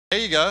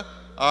you go.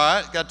 All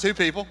right, got 2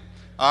 people.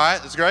 All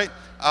right, that's great.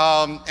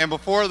 And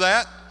before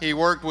that, he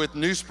worked with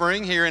New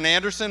Spring here in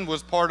Anderson,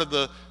 was part of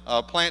the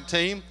plant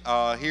team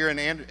here in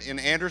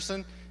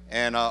Anderson,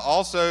 and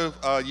also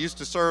used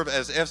to serve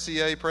as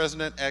FCA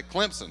president at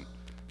Clemson.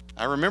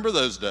 I remember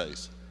those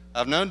days.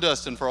 I've known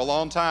Dustin for a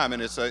long time,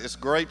 and it's a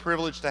great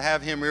privilege to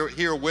have him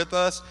here with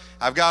us.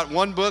 I've got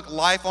one book,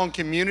 Life on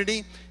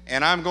Community,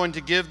 and I'm going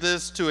to give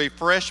this to a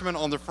freshman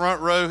on the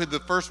front row, who's the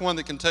first one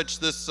that can touch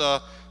this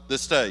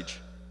stage.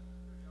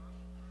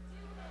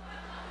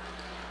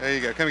 There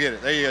you go. Come get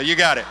it. There you go. You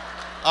got it.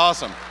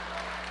 Awesome.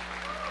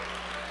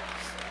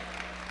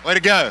 Way to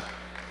go.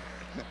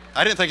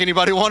 I didn't think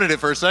anybody wanted it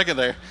for a second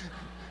there.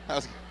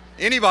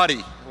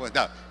 Anybody?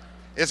 No.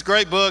 It's a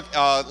great book.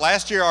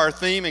 Last year, our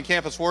theme in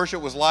campus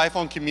worship was Life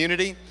on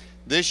Community.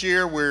 This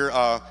year,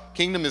 we're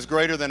Kingdom is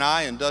Greater Than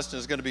I, and Dustin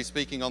is going to be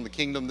speaking on the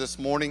kingdom this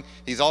morning.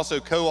 He's also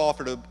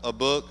co-authored a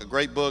book, a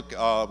great book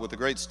with a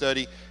great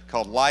study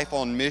called Life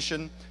on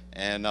Mission,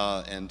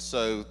 and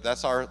so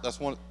that's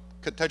one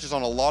that touches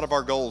on a lot of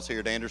our goals here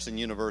at Anderson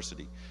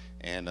University.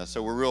 And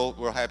so we're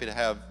real happy to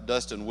have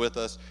Dustin with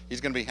us. He's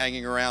going to be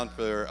hanging around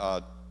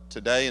for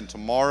today and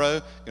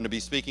tomorrow, going to be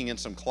speaking in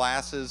some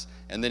classes,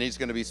 and then he's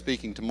going to be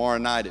speaking tomorrow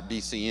night at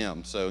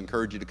BCM, so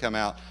encourage you to come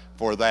out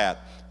for that.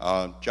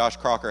 Josh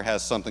Crocker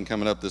has something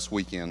coming up this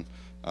weekend,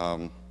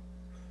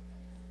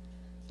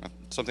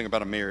 something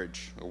about a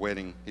marriage, a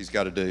wedding he's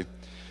got to do.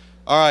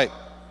 All right,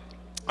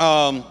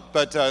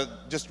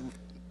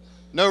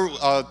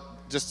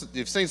 just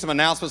you've seen some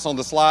announcements on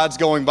the slides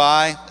going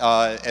by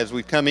as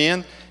we've come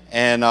in.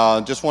 And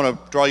just want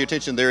to draw your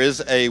attention, there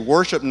is a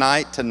worship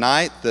night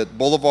tonight that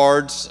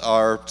Boulevards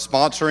are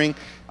sponsoring.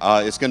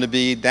 It's going to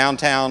be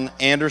downtown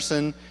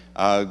Anderson,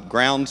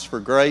 Grounds for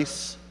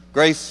Grace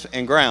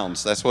and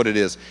Grounds, that's what it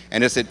is.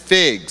 And it's at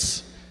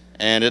Figs,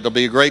 and it'll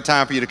be a great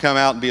time for you to come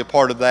out and be a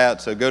part of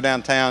that. So go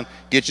downtown,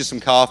 get you some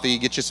coffee,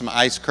 get you some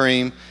ice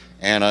cream,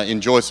 and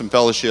enjoy some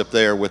fellowship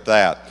there with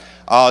that.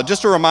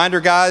 Just a reminder,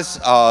 guys,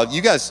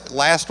 you guys,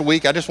 last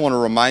week, I just want to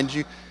remind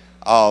you,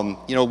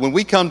 when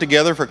we come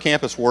together for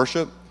campus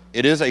worship,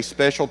 it is a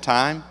special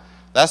time.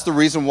 That's the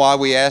reason why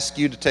we ask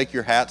you to take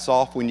your hats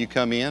off when you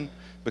come in,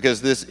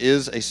 because this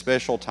is a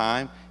special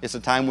time. It's a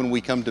time when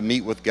we come to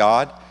meet with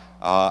God.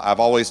 I've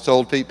always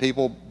told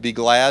people, be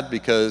glad,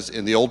 because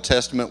in the Old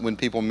Testament, when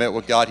people met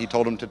with God, he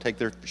told them to take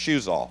their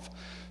shoes off.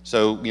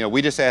 So,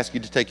 we just ask you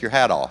to take your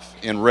hat off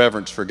in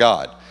reverence for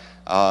God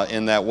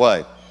in that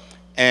way.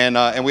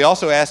 And we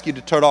also ask you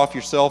to turn off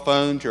your cell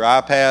phones, your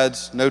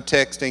iPads, no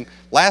texting.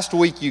 Last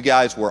week, you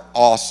guys were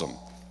awesome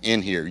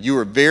in here. You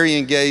were very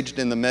engaged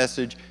in the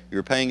message. You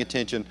were paying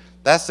attention.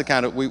 That's the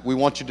kind of, we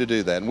want you to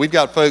do that. And we've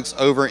got folks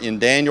over in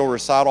Daniel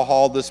Recital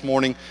Hall this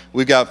morning.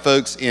 We've got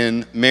folks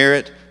in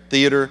Merritt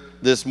Theater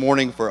this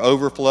morning for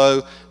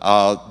overflow.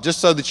 Just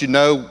so that you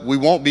know, we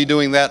won't be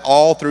doing that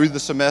all through the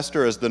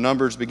semester as the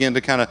numbers begin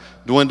to kind of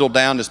dwindle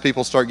down, as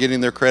people start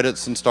getting their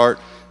credits and start,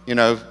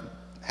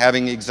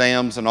 having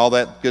exams and all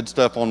that good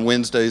stuff on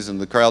Wednesdays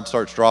and the crowd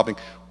starts dropping.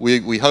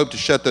 We hope to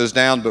shut those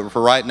down, but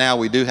for right now,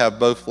 we do have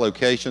both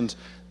locations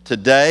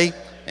today.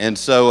 And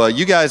so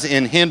you guys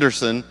in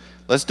Henderson,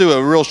 let's do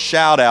a real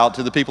shout out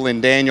to the people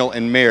in Daniel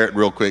and Merritt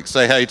real quick.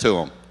 Say hey to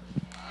them.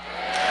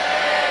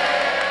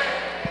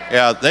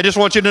 Yeah, they just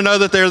want you to know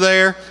that they're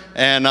there,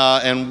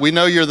 and we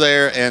know you're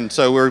there, and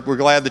so we're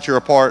glad that you're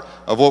a part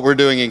of what we're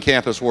doing in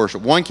campus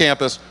worship. One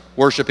campus,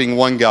 worshiping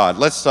one God.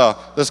 Let's go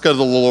to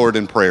the Lord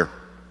in prayer.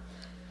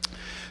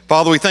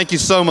 Father, we thank you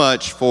so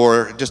much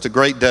for just a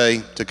great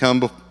day to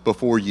come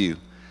before you.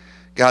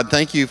 God,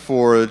 thank you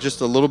for just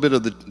a little bit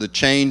of the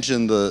change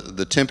in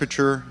the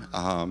temperature,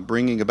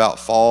 bringing about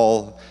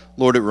fall.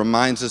 Lord, it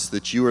reminds us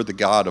that you are the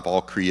God of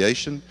all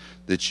creation,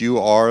 that you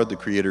are the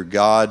Creator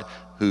God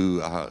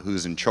who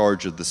is in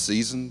charge of the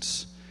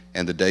seasons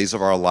and the days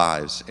of our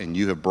lives. And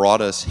you have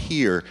brought us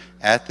here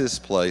at this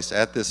place,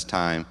 at this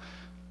time,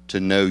 to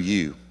know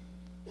you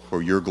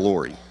for your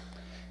glory.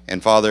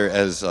 And Father,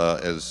 as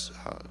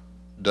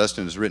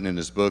Dustin has written in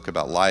his book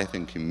about life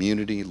and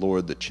community,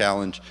 Lord, the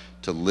challenge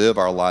to live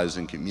our lives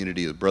in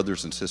community of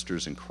brothers and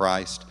sisters in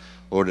Christ.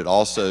 Lord, it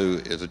also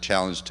is a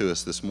challenge to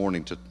us this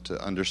morning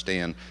to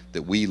understand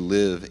that we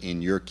live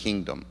in your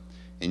kingdom,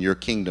 and your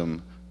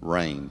kingdom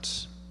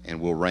reigns and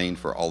will reign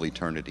for all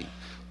eternity.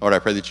 Lord, I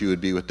pray that you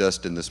would be with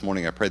Dustin this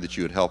morning. I pray that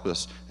you would help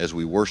us as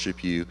we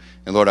worship you.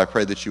 And Lord, I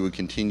pray that you would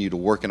continue to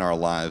work in our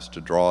lives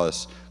to draw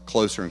us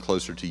closer and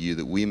closer to you,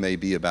 that we may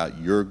be about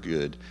your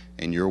good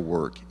and your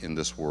work in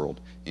this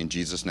world. In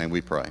Jesus' name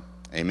we pray.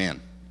 Amen.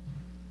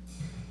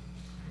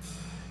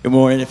 Good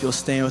morning. If you'll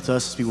stand with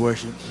us as we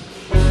worship.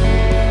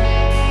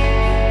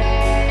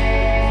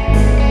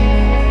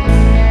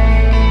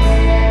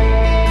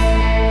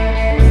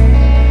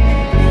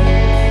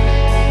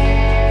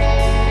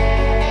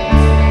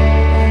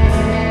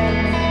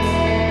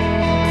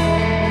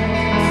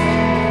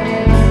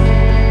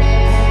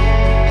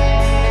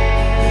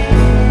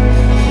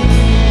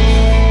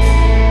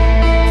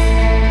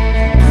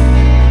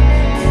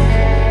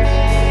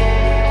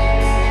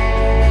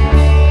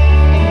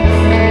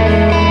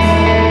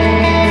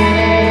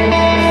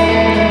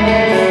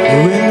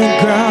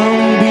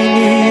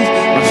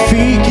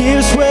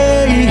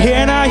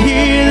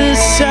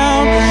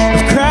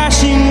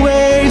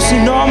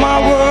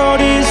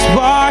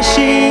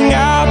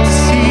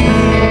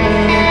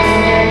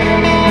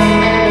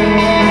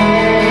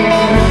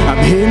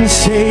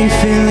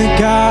 safe in the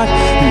God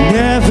who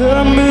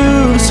never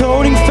moves,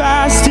 holding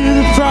fast to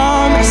the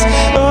promise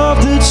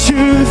of the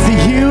truth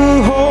that you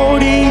are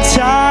holding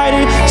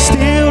tighter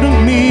still to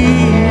me.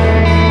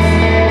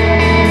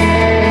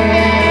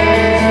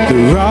 The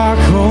rock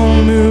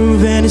won't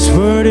move and his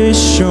word is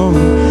shown.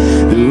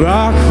 The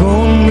rock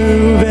won't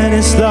move and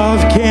his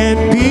love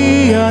can't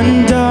be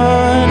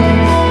undone.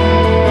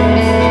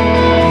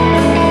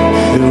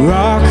 The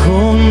rock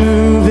won't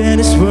move and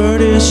his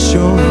word is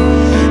shown.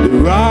 The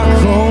rock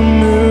won't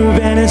move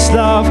and his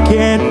love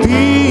can't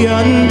be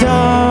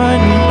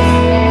undone.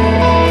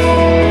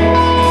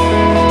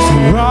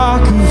 The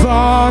rock of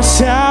our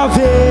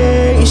salvation.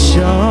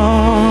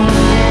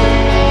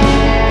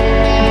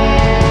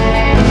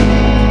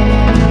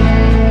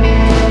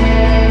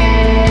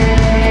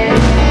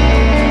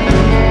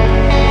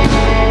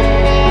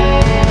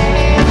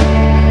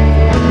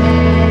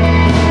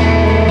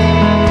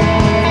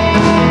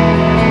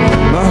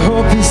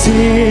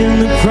 In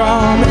the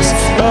promise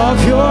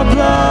of your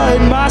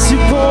blood, my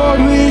support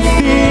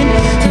within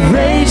the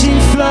raging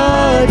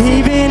flood.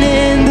 Even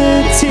in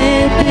the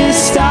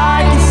tempest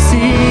I can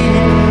see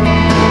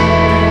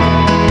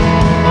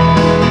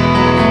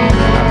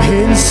I'm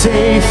hidden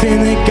safe in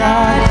the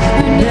God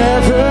who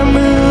never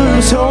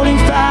moves, holding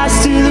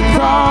fast to the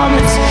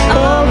promise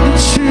of the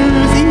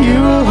truth that you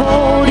are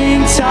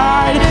holding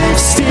tight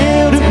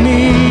still to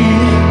me.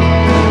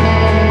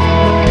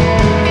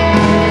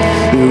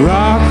 The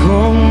rock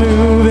won't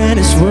move and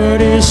his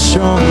word is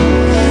strong.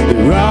 The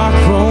rock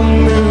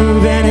won't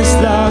move and his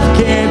love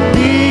can't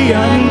be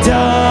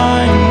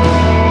undone.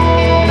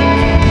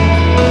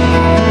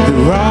 The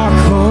rock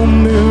won't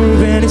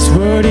move and his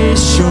word is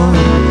strong.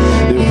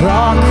 The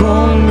rock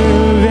won't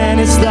move and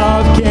his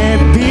love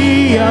can't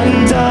be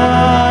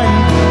undone.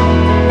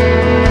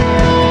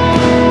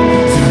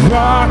 The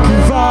rock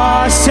of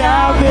our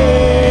salvation.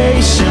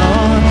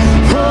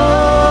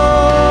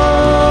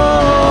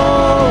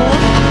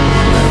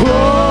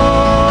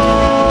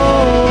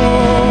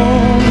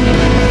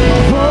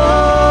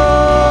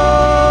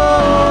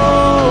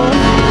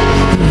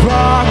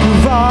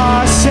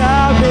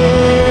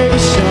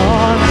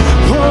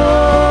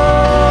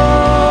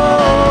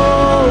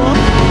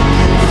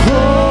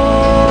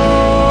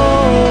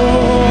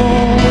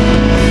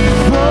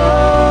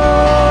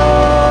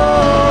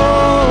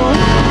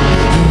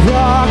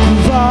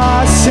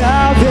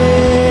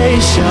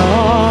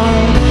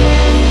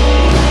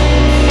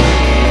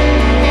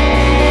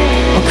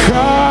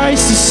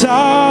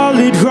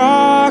 Solid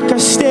rock I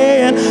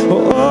stand,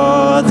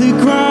 oh, the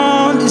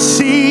ground is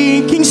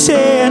sinking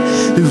sand.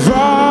 The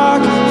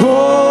rock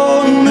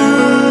won't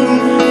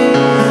move,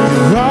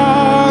 the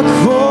rock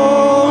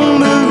won't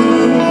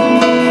move.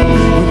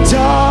 When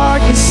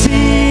darkness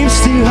seems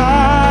to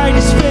hide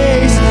his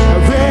face, I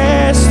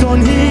rest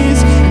on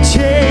his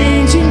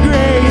changing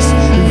grace.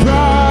 The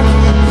rock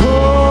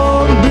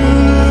won't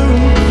move,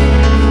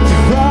 the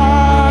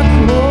rock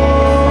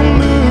won't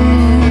move.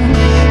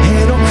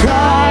 And on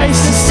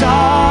Christ the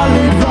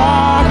solid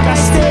rock I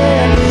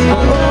stand,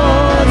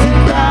 oh, the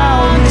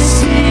ground is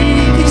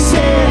sinking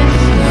sand.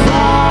 The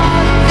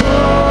rock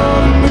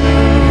won't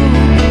move,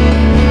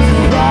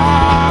 the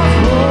rock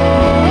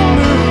won't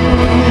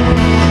move.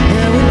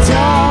 And when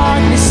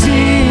darkness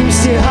seems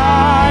to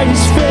hide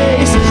his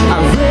face, I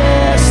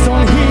rest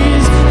on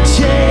his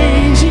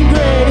changing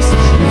grace.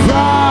 The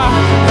rock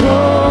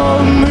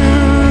won't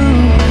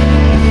move,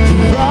 the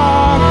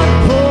rock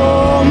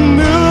won't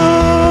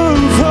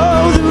move.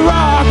 Oh, the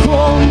rock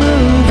won't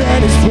move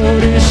and his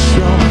word is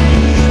strong.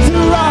 The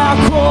rock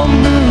won't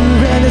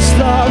move and his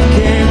love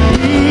can't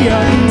be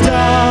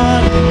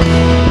undone.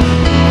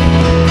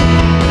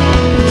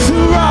 The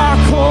rock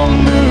won't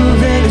move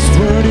and his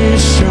word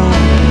is strong.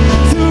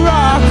 The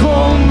rock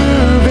won't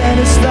move and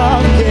his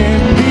love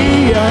can't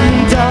be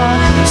undone.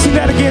 Sing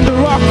that again. The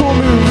rock won't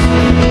move.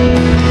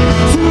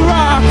 The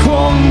rock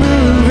won't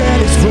move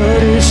and his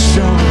word is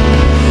strong.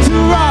 The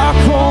rock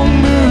won't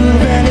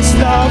move and his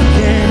love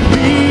can't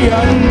be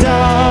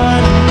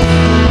undone.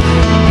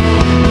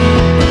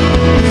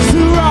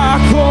 The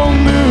rock won't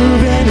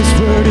move and his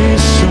word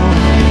is strong.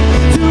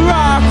 The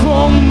rock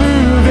won't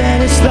move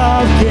and his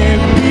love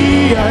can't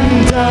be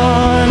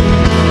undone.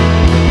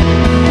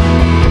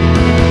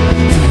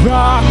 The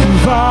rock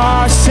of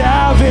our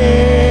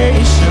salvation.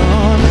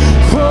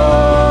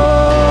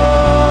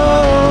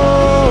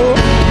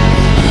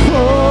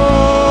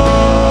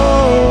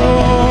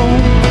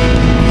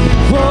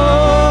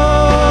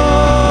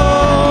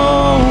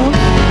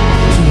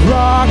 The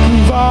rock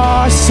of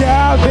our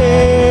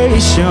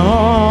salvation.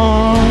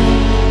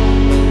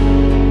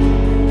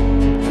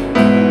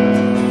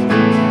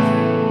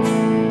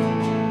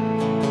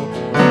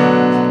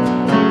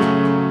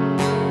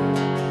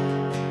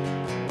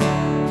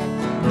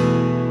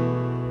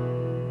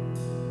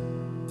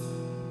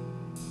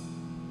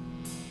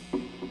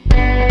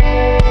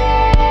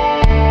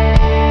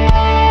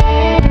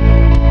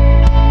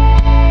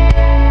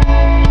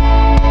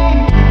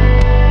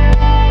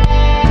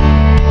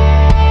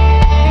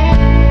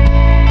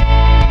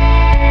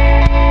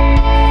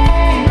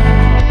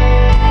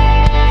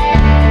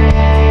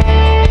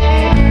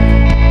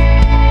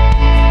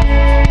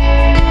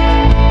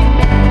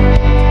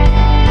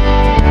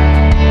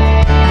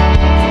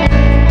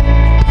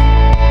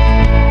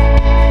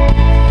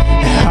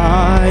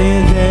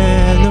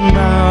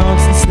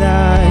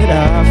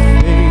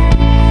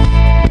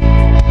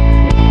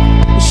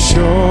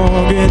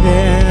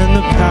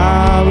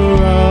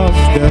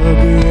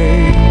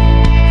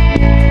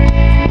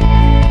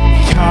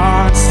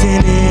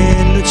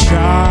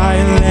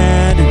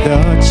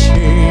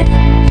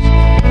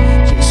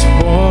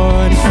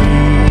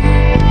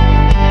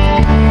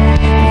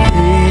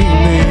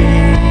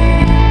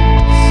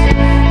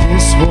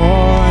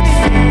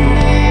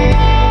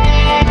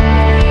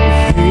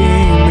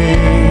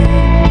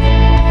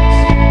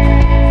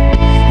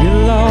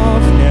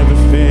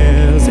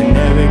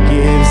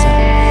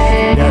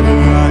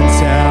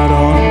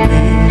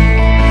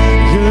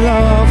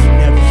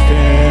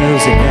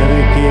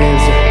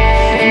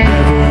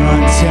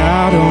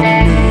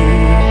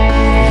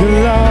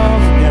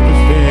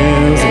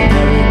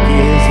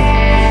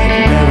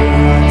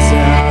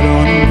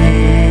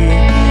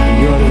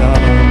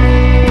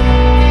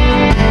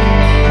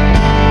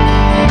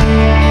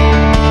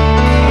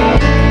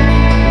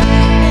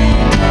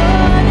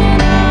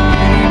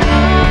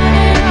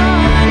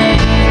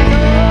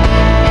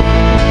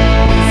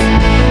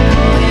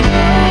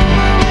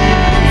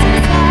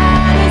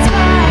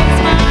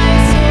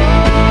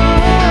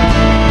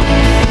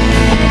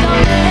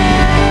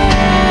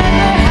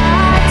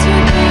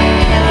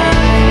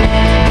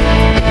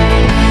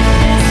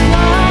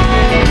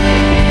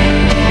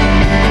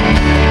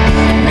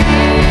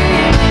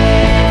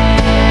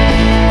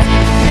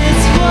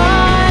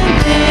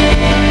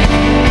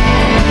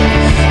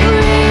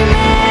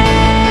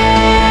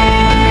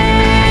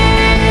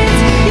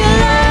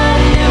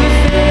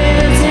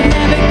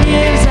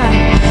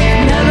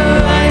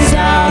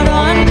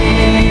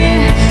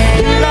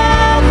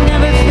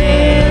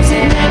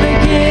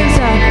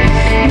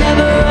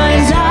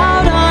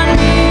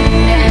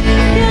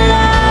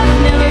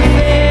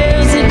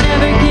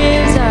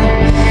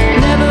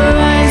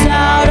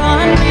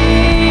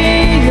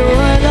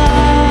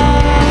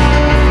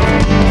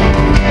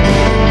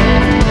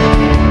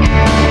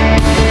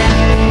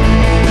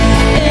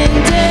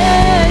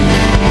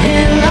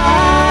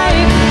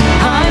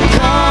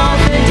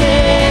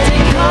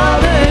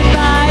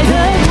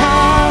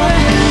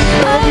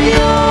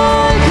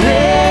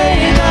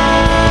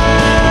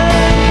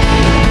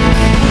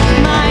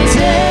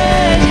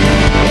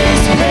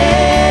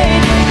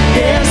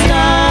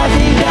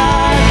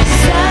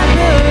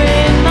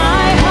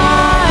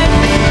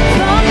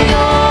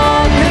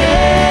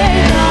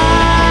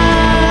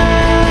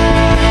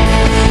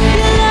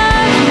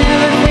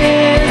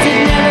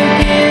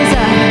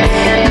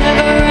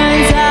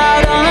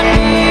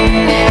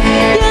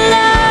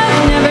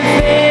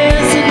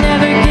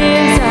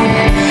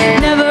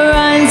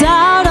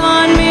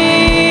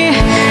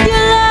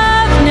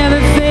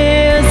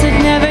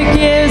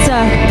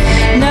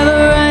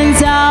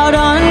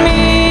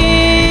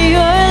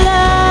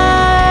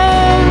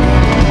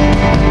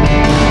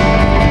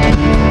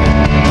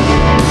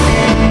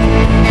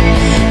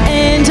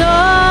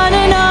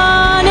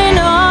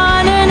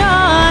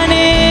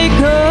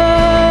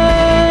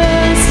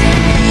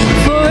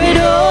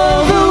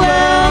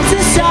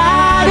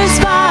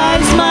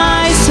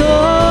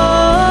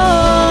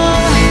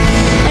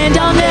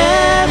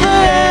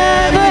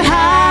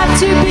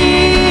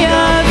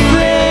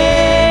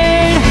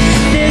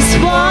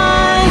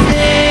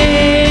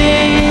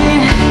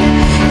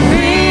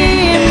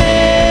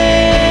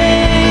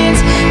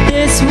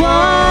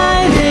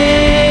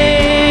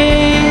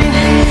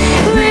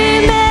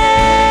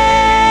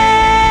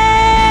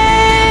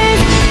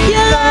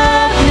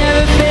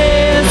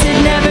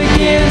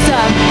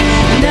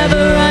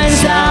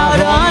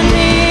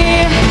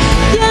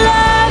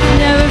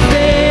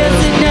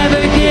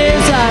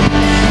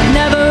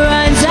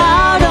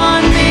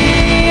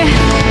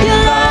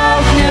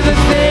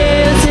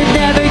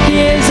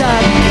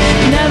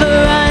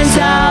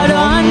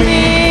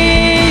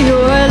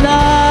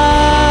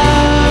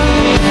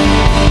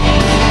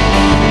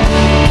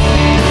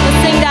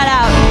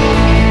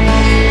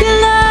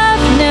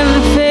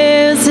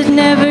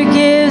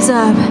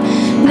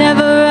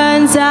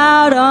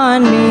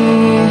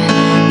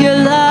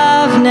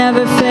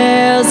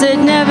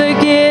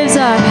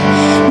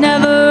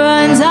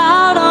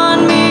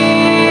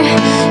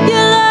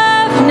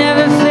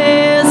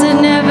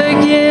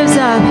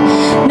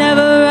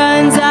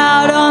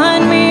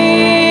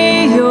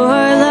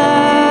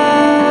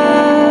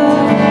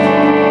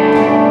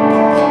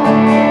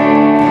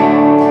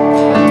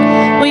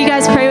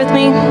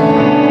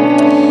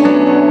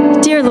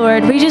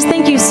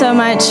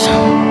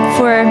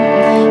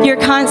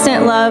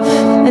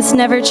 that's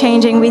never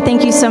changing. We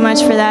thank you so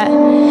much for that.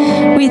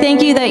 We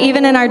thank you that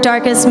even in our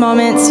darkest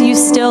moments, you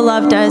still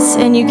loved us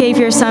and you gave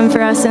your son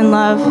for us in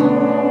love.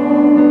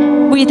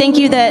 We thank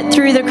you that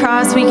through the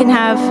cross we can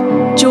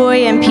have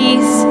joy and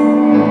peace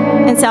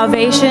and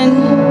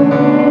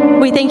salvation.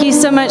 We thank you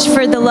so much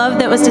for the love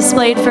that was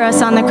displayed for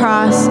us on the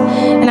cross.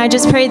 And I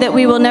just pray that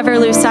we will never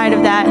lose sight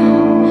of that.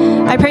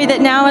 I pray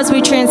that now as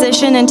we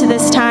transition into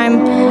this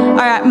time,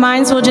 our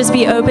minds will just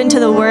be open to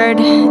the word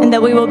and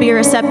that we will be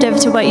receptive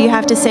to what you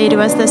have to say to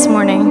us this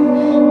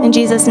morning. In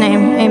Jesus' name,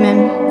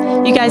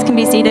 amen. You guys can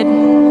be seated.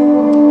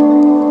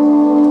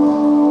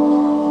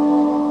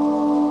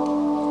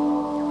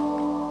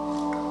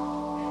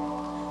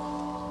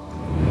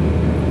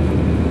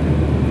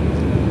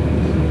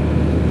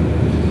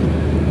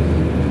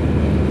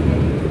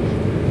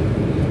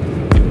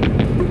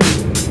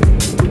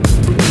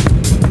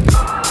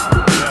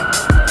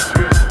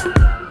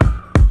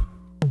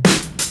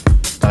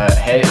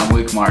 Hey, I'm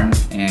Luke Martin,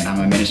 and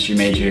I'm a ministry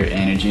major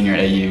and a junior at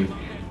AU.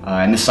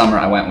 And this summer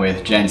I went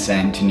with Jen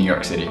Sen to New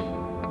York City.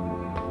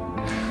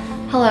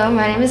 Hello,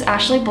 my name is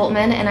Ashley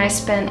Boltman, and I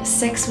spent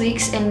 6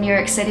 weeks in New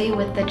York City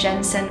with the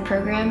Jen Sen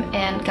program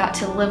and got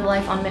to live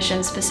life on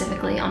mission,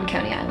 specifically on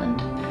Coney Island.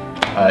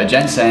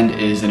 Jen Sen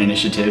is an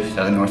initiative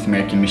that the North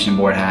American Mission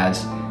Board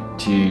has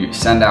to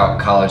send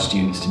out college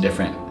students to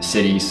different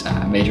cities,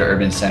 major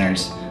urban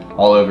centers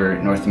all over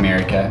North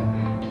America.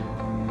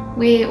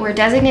 We were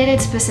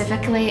designated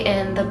specifically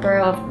in the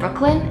borough of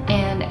Brooklyn,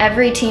 and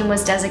every team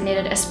was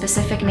designated a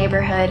specific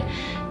neighborhood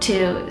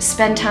to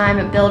spend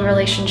time, build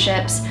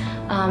relationships,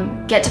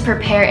 get to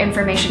prepare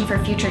information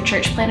for future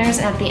church planners,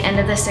 and at the end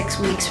of the 6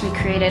 weeks we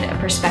created a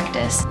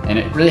prospectus. And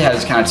it really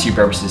has kind of two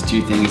purposes,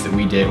 two things that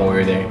we did while we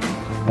were there.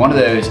 One of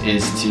those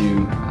is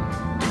to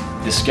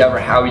discover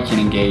how we can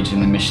engage in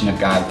the mission of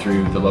God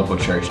through the local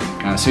church.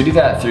 So we do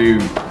that through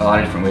a lot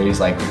of different ways,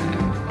 like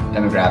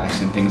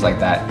demographics and things like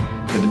that.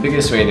 But the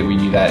biggest way that we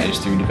do that is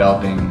through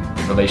developing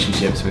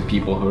relationships with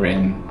people who are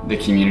in the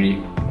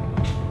community,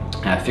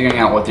 figuring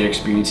out what their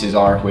experiences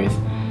are with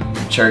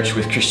church,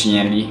 with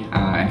Christianity,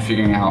 and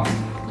figuring out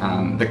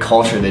the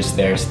culture that's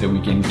there so that we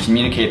can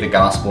communicate the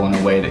gospel in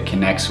a way that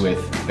connects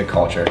with the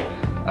culture.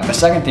 The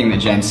second thing that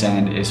Jen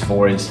Sen is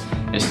for is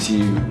to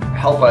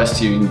help us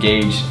to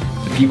engage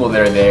the people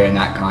that are there in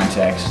that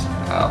context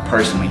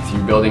personally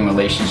through building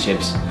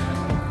relationships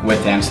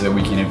with them so that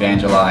we can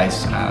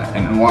evangelize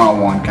in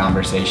one-on-one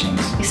conversations.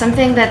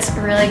 Something that's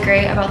really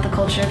great about the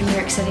culture of New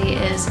York City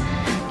is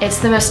it's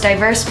the most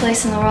diverse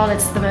place in the world,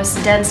 it's the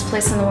most dense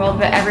place in the world,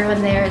 but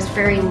everyone there is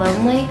very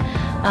lonely.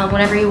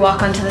 Whenever you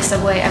walk onto the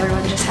subway,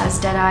 everyone just has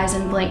dead eyes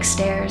and blank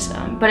stares.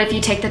 But if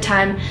you take the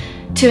time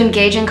to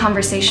engage in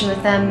conversation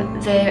with them,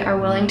 they are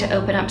willing to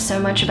open up so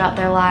much about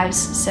their lives.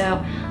 So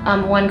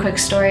one quick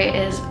story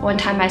is one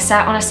time I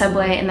sat on a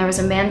subway and there was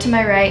a man to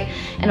my right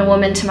and a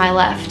woman to my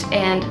left.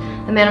 And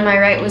the man on my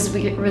right was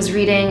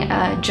reading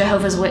a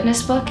Jehovah's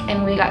Witness book,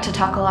 and we got to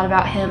talk a lot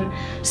about him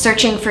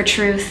searching for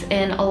truth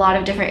in a lot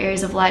of different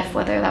areas of life,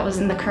 whether that was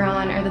in the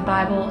Quran or the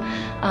Bible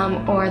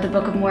or the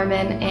Book of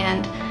Mormon.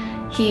 And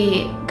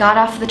he got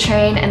off the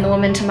train and the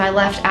woman to my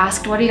left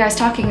asked, "What are you guys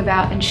talking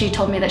about?" And she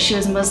told me that she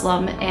was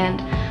Muslim,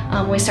 and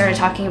we started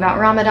talking about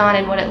Ramadan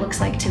and what it looks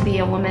like to be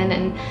a woman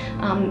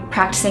and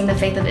practicing the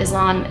faith of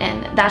Islam.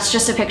 And that's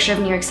just a picture of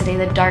New York City.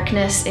 The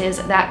darkness is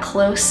that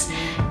close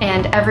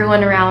and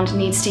everyone around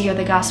needs to hear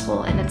the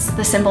gospel. And it's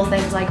the simple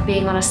things like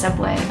being on a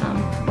subway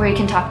where you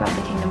can talk about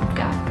the kingdom of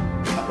God.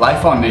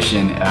 Life on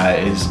Mission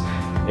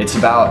it's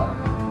about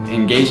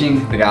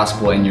engaging the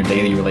gospel in your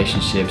daily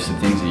relationships, the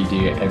things that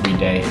you do every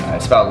day.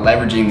 It's about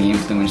leveraging the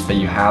influence that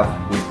you have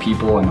with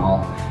people and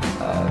all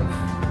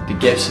the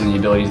gifts and the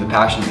abilities, the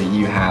passions that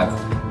you have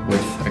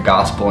with a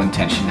gospel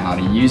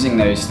intentionality, using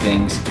those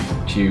things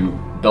to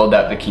build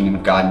up the kingdom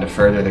of God and to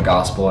further the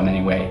gospel in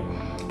any way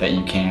that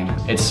you can.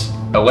 It's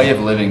a way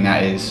of living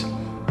that is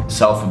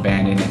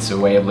self-abandoned. It's a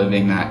way of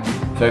living that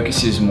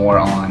focuses more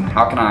on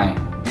how can I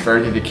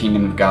further the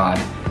kingdom of God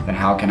than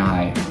how can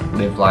I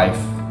live life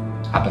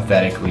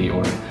apathetically,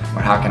 or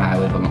how can I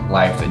live a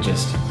life that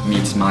just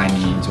meets my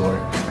needs or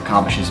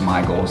accomplishes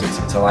my goals.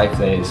 It's a life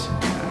that is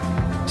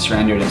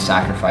surrendered and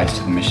sacrificed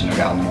to the mission of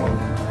God in the world.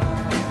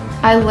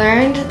 I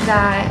learned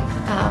that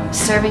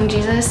serving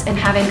Jesus and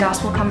having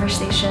gospel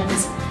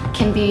conversations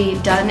can be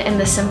done in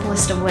the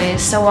simplest of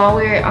ways. So while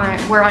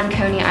we're on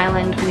Coney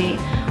Island, we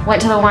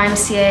went to the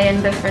YMCA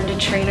and befriended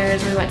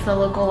trainers. We went to the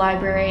local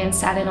library and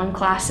sat in on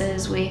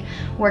classes. We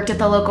worked at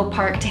the local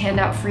park to hand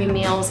out free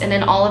meals. And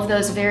in all of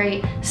those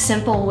very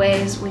simple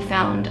ways, we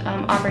found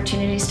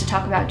opportunities to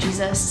talk about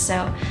Jesus.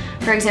 So,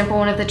 for example,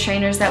 one of the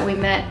trainers that we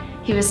met,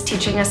 he was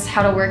teaching us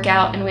how to work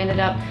out, and we ended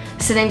up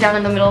sitting down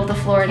in the middle of the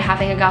floor and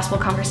having a gospel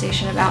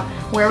conversation about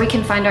where we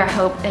can find our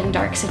hope in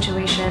dark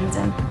situations.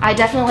 And I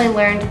definitely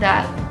learned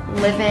that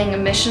living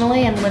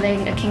missionally and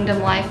living a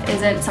kingdom life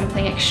isn't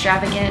something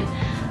extravagant.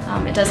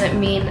 It doesn't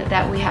mean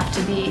that we have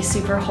to be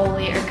super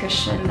holy or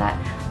Christian, that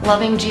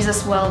loving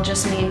Jesus well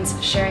just means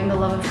sharing the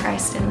love of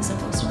Christ in the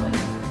simplest way.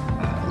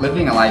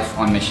 Living a life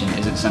on mission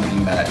isn't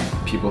something that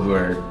people who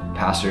are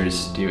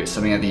pastors do. It's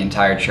something that the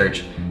entire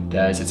church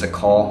does. It's a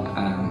call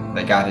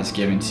that God has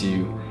given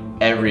to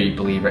every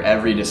believer,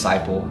 every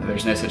disciple.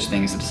 There's no such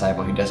thing as a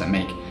disciple who doesn't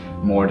make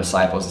more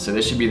disciples. And so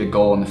this should be the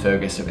goal and the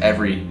focus of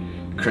every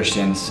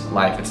Christian's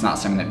life. It's not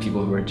something that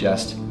people who are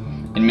just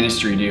in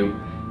ministry do.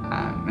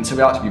 And so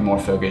we ought to be more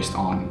focused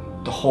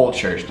on the whole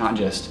church, not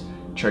just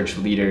church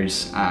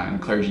leaders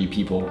and clergy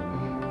people.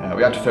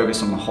 We ought to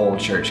focus on the whole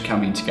church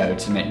coming together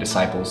to make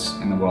disciples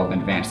in the world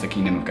and advance the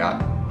kingdom of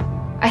God.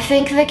 I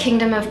think the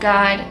kingdom of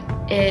God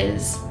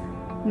is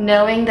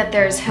knowing that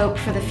there's hope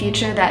for the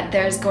future, that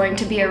there's going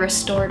to be a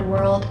restored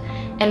world,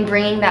 and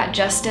bringing that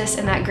justice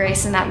and that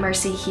grace and that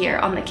mercy here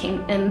on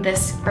in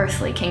this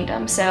earthly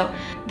kingdom. So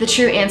the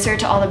true answer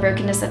to all the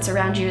brokenness that's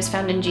around you is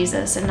found in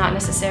Jesus, and not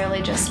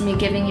necessarily just me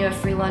giving you a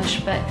free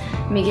lunch, but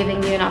me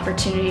giving you an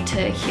opportunity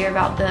to hear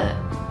about the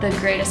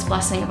greatest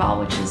blessing of all,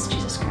 which is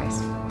Jesus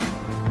Christ.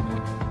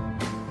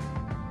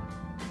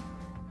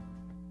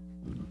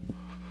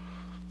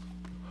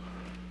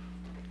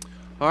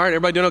 All right,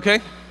 everybody doing okay?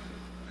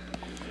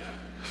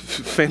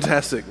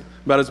 Fantastic.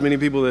 About as many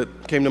people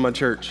that came to my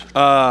church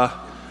are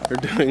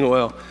doing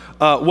well.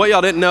 What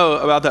y'all didn't know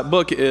about that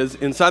book is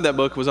inside that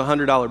book was a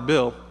 $100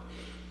 bill.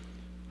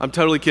 I'm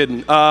totally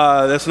kidding.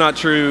 That's not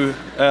true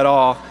at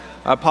all.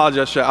 I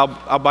apologize.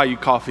 I'll buy you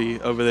coffee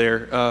over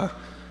there.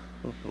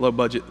 Low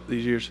budget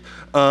these years.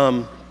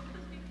 Man,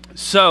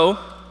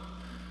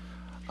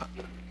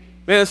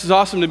 this is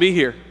awesome to be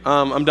here.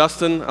 I'm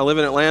Dustin. I live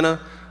in Atlanta.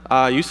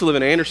 I used to live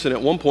in Anderson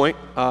at one point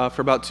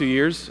for about 2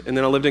 years, and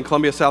then I lived in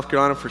Columbia, South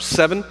Carolina for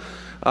 7.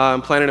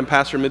 I'm planted and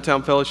pastor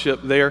Midtown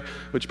Fellowship there,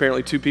 which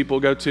apparently 2 people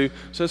go to,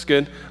 so that's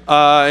good.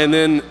 And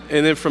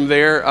then from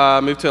there, I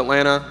moved to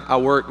Atlanta. I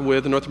worked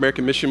with the North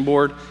American Mission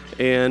Board,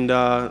 and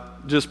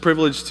just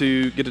privileged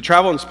to get to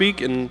travel and speak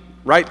and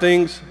write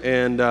things,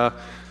 and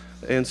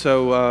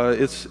so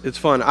it's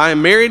fun. I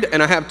am married,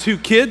 and I have 2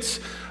 kids.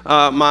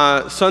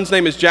 My son's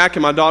name is Jack,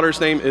 and my daughter's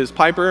name is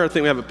Piper. I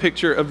think we have a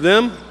picture of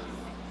them.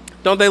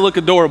 Don't they look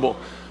adorable?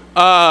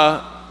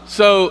 They're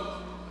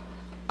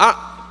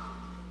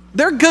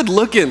good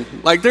looking.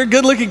 Like, they're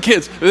good looking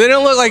kids. They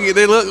don't look like,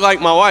 they look like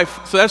my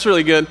wife, so that's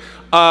really good.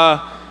 So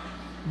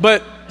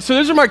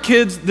those are my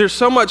kids. They're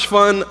so much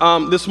fun.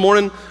 This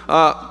morning,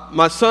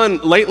 my son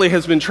lately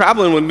has been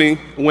traveling with me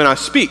when I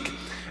speak.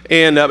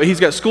 And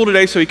he's got school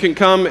today, so he couldn't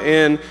come.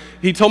 And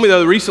he told me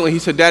though recently, he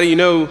said, "Daddy, you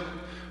know,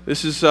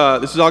 this is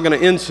all gonna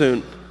end soon."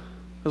 I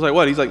was like,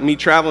 "What?" He's like, "Me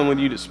traveling with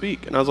you to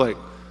speak." And I was like,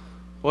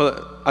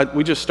 "Well,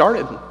 we just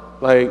started.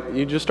 Like,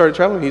 you just started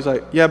traveling?" He's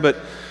like, "Yeah, but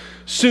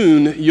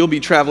soon you'll be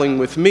traveling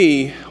with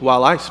me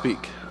while I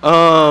speak." Like,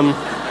 all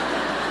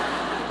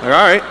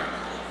right.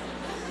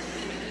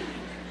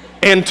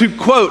 And to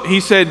quote, he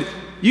said,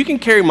 "You can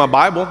carry my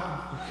Bible."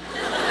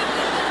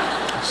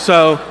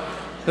 So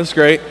that's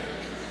great.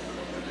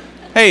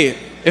 Hey,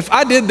 if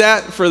I did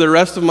that for the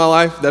rest of my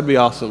life, that'd be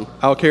awesome.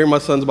 I'll carry my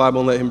son's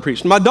Bible and let him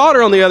preach. My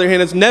daughter, on the other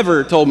hand, has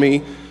never told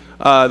me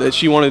that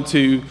she wanted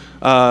to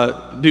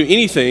do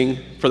anything,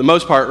 for the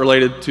most part,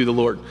 related to the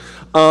Lord.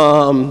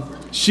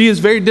 She is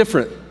very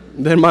different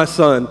than my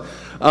son.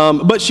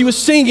 But she was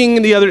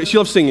singing she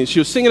loves singing. She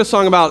was singing a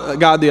song about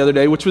God the other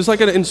day, which was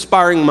like an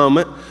inspiring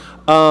moment.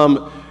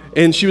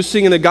 And she was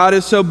singing that God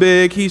is so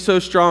big, He's so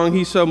strong,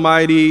 He's so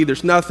mighty,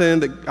 there's nothing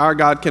that our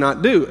God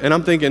cannot do. And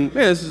I'm thinking,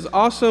 man, this is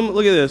awesome.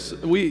 Look at this.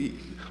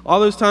 All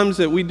those times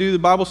that we do the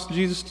Bible,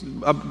 Jesus,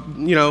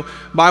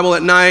 Bible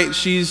at night,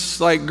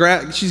 she's like,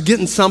 she's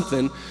getting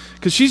something,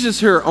 because she's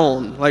just her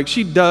own. Like,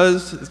 she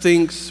does,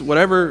 thinks,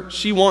 whatever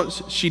she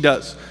wants, she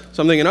does.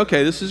 So I'm thinking,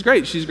 okay, this is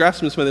great. She's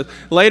grasping some of this.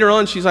 Later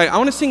on, she's like, "I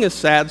want to sing a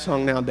sad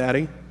song now,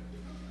 Daddy."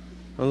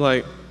 I was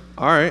like,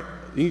 all right,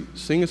 you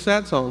sing a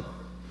sad song.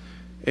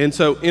 And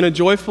so in a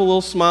joyful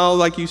little smile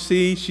like you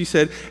see, she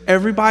said,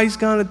 "Everybody's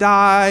gonna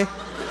die.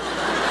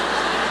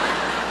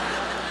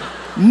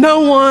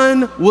 No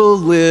one will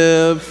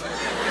live."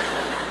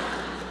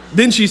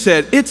 Then she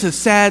said, "It's a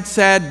sad,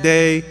 sad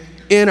day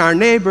in our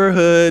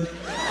neighborhood."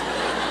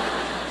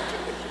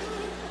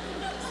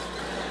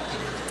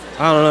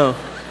 I don't know.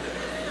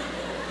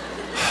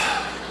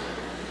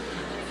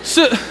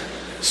 So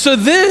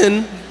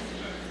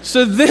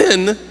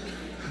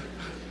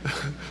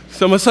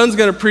my son's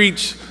gonna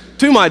preach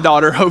to my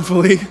daughter,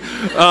 hopefully.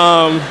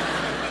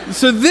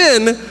 So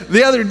then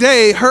the other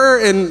day, her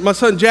and my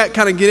son Jack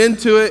kind of get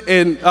into it,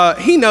 and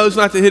he knows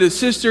not to hit his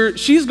sister.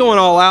 She's going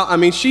all out. I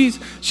mean, she's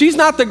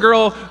not the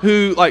girl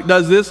who like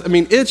does this. I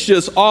mean, it's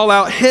just all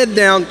out, head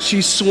down.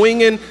 She's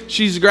swinging.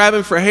 She's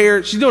grabbing for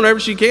hair. She's doing whatever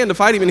she can to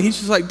fight him. And he's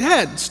just like,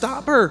 "Dad,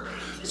 stop her."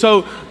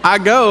 So I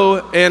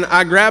go and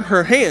I grab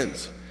her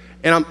hands,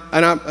 and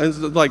I'm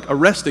like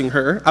arresting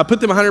her. I put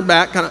them behind her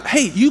back, kind of,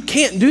 "Hey, you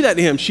can't do that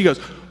to him." She goes,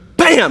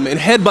 bam, and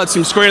headbutts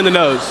him square in the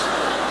nose.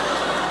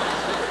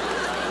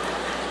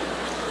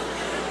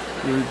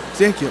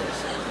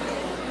 Ridiculous.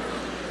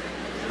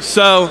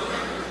 So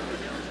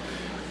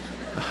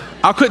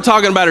I'll quit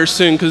talking about her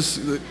soon, because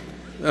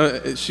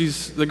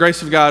the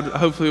grace of God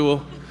hopefully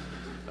will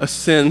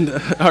ascend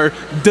or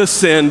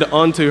descend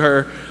onto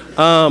her.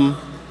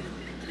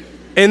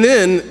 And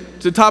then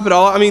to top it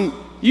all, I mean,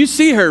 you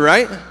see her,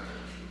 right?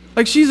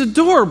 Like, she's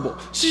adorable.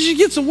 She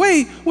gets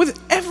away with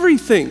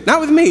everything.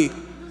 Not with me.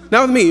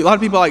 Not with me. A lot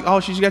of people are like, oh,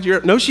 she's got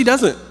your... No, she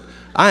doesn't.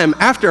 I am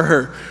after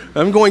her.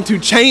 I'm going to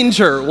change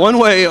her one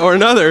way or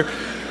another.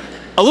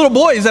 A little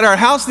boy is at our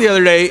house the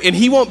other day, and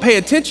he won't pay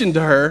attention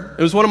to her.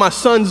 It was one of my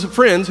son's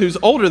friends who's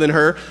older than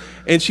her,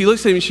 and she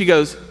looks at him and she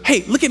goes,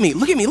 hey, look at me,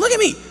 look at me, look at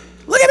me,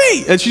 look at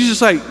me. And she's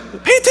just like,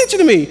 pay attention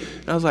to me.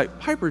 And I was like,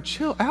 Piper,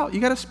 chill out. You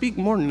got to speak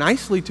more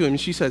nicely to him. And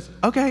she says,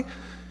 okay.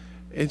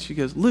 And she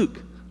goes, Luke,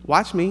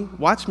 watch me,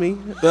 watch me.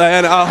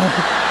 And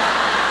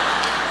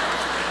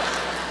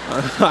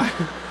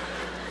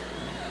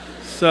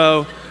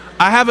so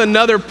I have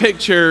another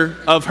picture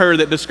of her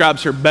that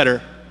describes her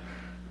better.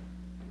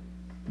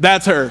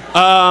 That's her.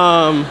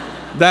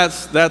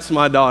 That's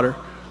my daughter.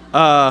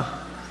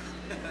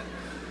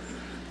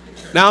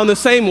 Now on the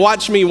same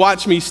watch me,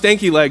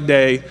 stanky leg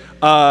day,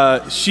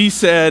 she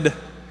said,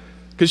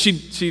 because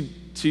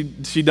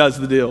she does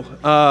the deal.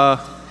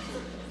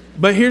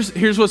 But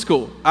here's what's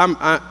cool.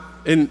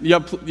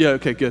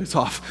 Okay, good, it's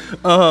off.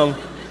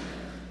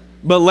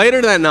 But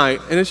later that night,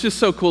 and it's just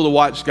so cool to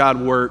watch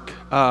God work,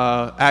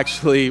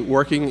 actually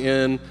working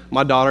in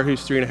my daughter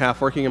who's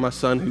 3.5, working in my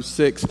son who's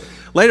 6.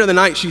 Later that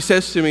night, she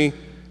says to me,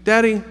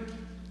 Daddy,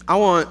 I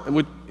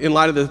want, in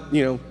light of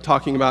the,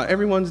 talking about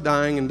everyone's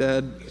dying and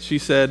dead, she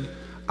said,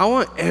 I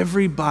want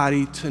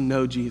everybody to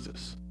know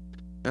Jesus.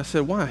 And I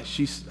said, why? I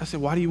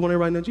said, why do you want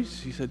everybody to know Jesus?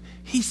 She said,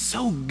 he's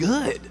so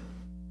good.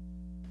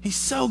 He's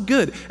so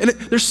good. And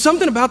there's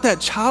something about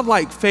that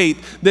childlike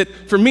faith that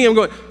for me, I'm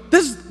going,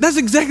 that's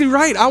exactly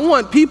right. I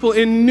want people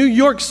in New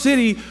York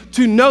City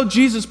to know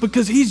Jesus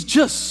because he's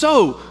just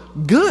so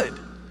good. I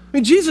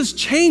mean, Jesus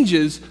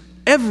changes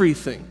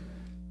everything.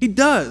 He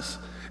does.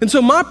 And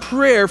so my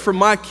prayer for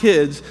my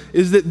kids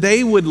is that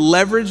they would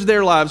leverage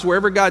their lives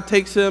wherever God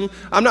takes them.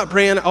 I'm not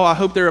praying, oh, I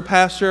hope they're a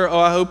pastor, oh,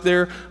 I hope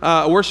they're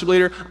a worship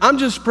leader. I'm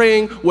just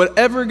praying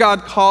whatever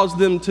God calls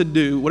them to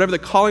do, whatever the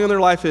calling on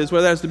their life is,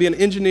 whether that's to be an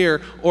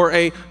engineer or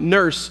a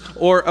nurse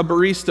or a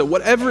barista,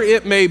 whatever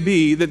it may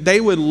be, that they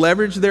would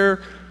leverage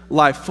their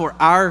life for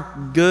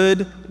our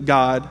good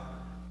God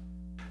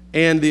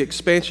and the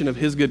expansion of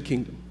his good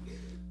kingdom.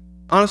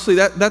 Honestly,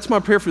 that's my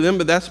prayer for them,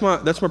 but that's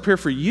my prayer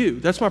for you.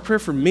 That's my prayer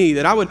for me,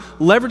 that I would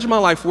leverage my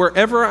life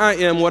wherever I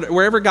am,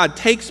 wherever God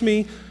takes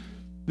me,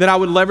 that I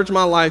would leverage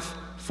my life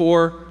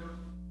for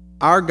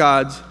our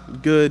God's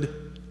good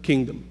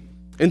kingdom.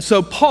 And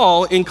so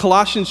Paul, in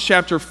Colossians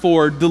chapter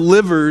 4,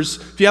 delivers,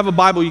 if you have a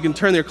Bible, you can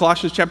turn there,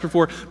 Colossians chapter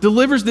 4,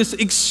 delivers this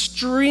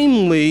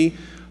extremely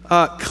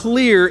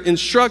clear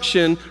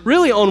instruction,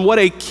 really on what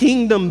a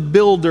kingdom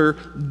builder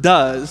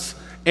does.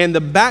 And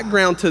the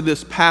background to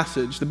this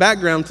passage, the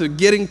background to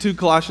getting to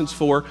Colossians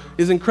 4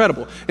 is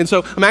incredible. And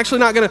so I'm actually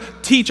not going to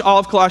teach all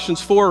of Colossians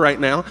 4 right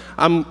now.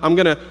 I'm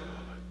going to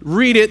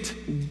read it,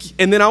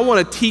 and then I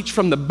want to teach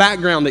from the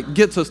background that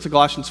gets us to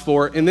Colossians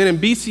 4. And then in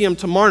BCM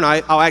tomorrow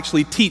night, I'll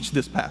actually teach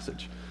this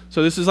passage.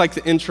 So this is like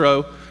the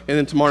intro, and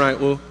then tomorrow night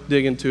we'll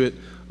dig into it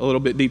a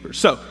little bit deeper.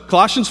 So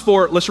Colossians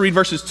 4, let's read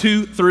verses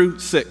 2 through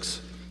 6.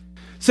 It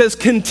says,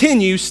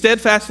 continue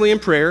steadfastly in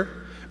prayer,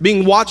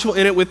 being watchful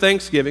in it with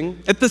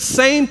thanksgiving. At the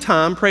same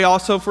time, pray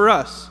also for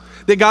us,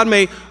 that God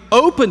may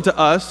open to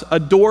us a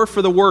door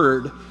for the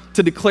word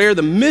to declare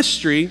the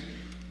mystery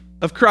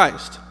of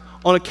Christ,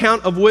 on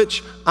account of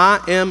which I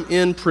am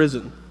in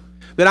prison,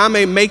 that I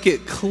may make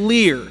it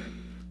clear,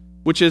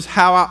 which is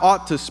how I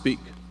ought to speak.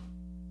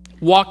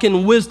 Walk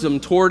in wisdom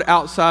toward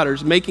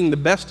outsiders, making the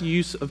best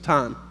use of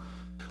time.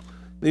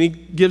 Then he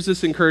gives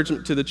this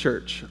encouragement to the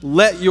church.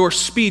 Let your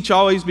speech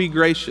always be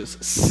gracious,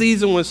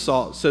 seasoned with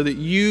salt, so that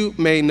you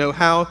may know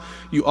how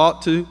you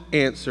ought to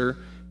answer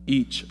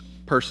each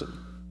person.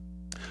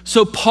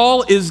 So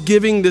Paul is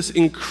giving this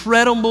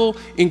incredible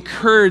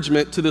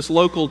encouragement to this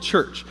local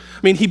church. I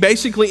mean, he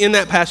basically in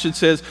that passage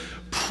says,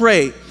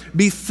 pray,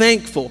 be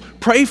thankful,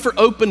 pray for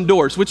open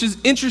doors, which is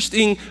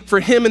interesting for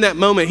him in that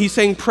moment. He's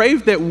saying, pray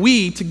that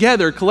we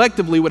together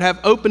collectively would have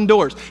open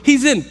doors.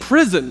 He's in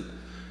prison.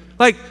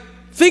 Like,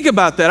 think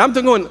about that. I'm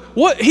going,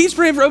 what? He's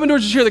praying for open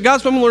doors to share the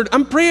gospel of the Lord.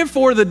 I'm praying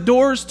for the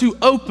doors to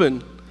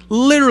open,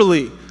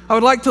 literally. I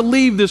would like to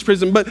leave this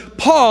prison. But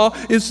Paul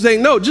is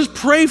saying, no, just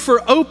pray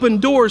for open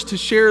doors to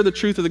share the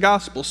truth of the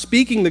gospel,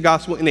 speaking the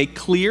gospel in a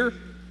clear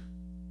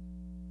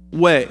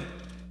way.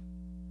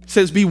 It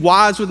says, be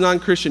wise with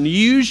non-Christian.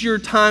 Use your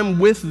time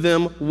with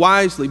them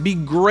wisely. Be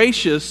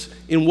gracious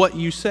in what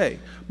you say.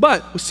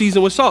 But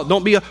season with salt.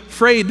 Don't be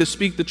afraid to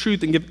speak the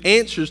truth and give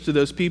answers to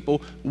those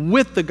people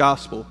with the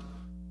gospel,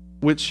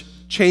 which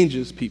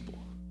changes people.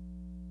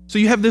 So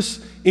you have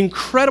this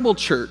incredible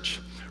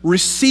church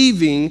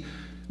receiving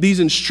these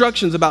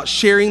instructions about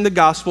sharing the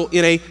gospel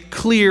in a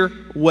clear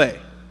way.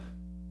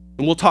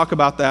 And we'll talk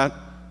about that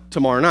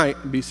tomorrow night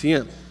at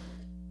BCM.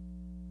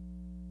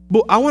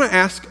 But I want to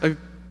ask a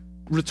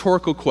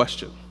rhetorical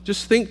question.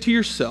 Just think to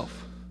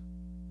yourself.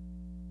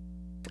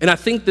 And I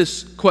think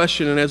this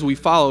question, and as we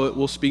follow it,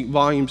 will speak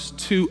volumes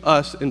to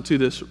us and to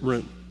this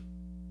room.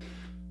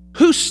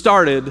 Who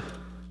started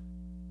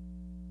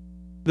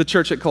the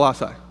church at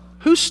Colossae?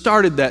 who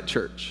started that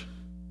church?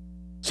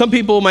 Some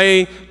people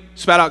may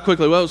spat out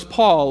quickly, well, it was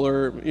Paul,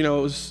 or it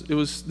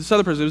was this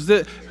other person.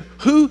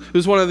 It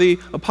was one of the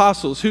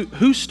apostles.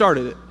 Who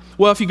started it?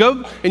 Well, if you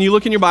go and you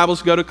look in your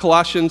Bibles, go to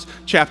Colossians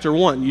chapter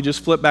 1. You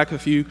just flip back a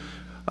few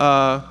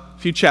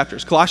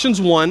chapters.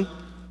 Colossians 1,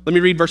 let me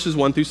read verses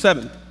 1 through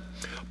 7.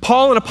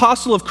 Paul, an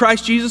apostle of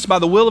Christ Jesus by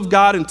the will of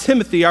God, and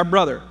Timothy, our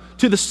brother,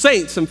 to the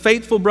saints and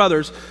faithful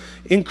brothers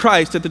in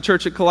Christ at the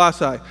church at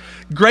Colossae.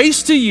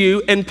 Grace to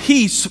you and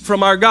peace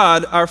from our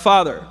God, our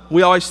Father.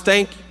 We always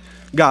thank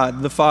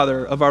God, the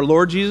Father of our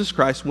Lord Jesus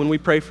Christ, when we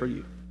pray for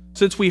you,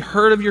 since we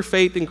heard of your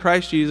faith in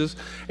Christ Jesus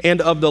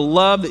and of the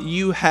love that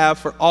you have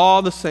for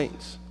all the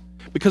saints,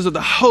 because of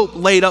the hope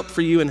laid up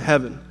for you in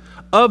heaven.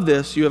 Of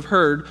this you have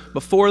heard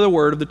before the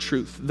word of the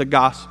truth, the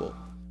gospel,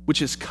 which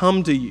has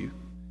come to you,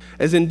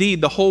 as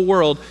indeed the whole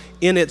world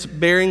in its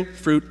bearing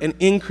fruit and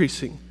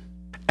increasing,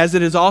 as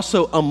it is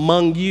also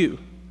among you,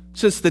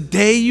 since the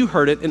day you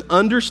heard it and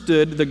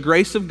understood the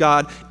grace of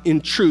God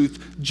in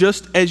truth,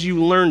 just as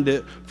you learned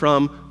it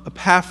from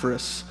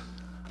Epaphras,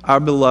 our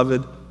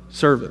beloved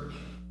servant.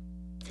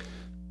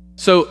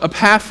 So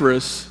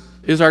Epaphras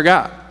is our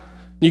guy.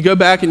 You go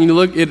back and you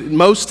look at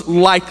most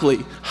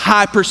likely,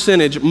 high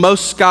percentage,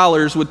 most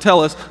scholars would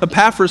tell us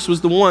Epaphras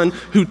was the one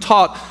who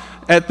taught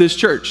at this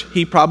church.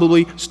 He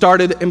probably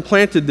started and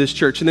planted this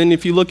church. And then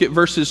if you look at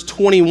verses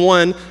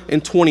 21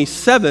 and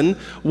 27,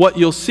 what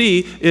you'll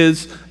see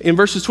is in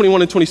verses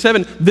 21 and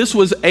 27, this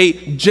was a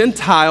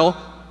Gentile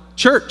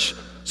church.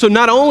 So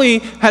not only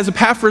has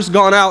Epaphras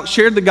gone out,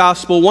 shared the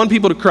gospel, won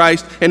people to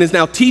Christ, and is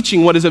now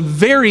teaching what is a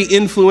very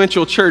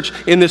influential church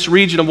in this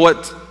region of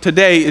what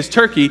today is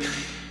Turkey,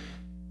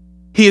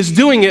 he is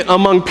doing it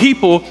among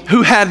people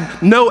who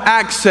had no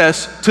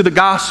access to the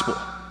gospel.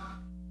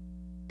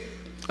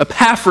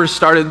 Epaphras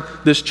started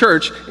this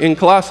church in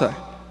Colossae.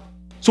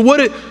 So what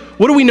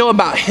do we know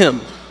about him?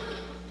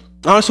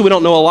 Honestly, we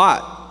don't know a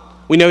lot.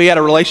 We know he had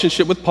a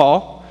relationship with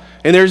Paul,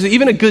 and there's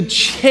even a good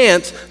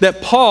chance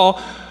that Paul,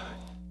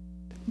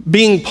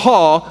 being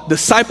Paul,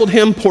 discipled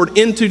him, poured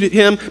into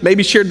him,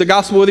 maybe shared the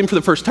gospel with him for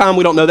the first time.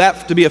 We don't know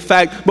that to be a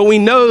fact, but we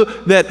know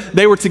that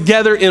they were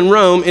together in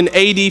Rome in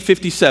AD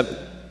 57.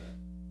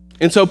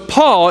 And so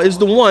Paul is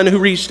the one who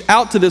reached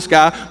out to this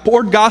guy,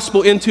 poured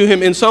gospel into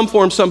him in some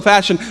form, some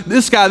fashion.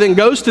 This guy then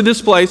goes to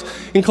this place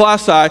in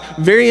Colossae,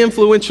 very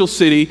influential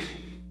city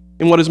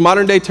in what is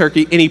modern day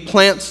Turkey, and he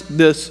plants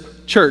this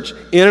church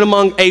in and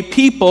among a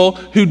people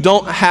who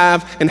don't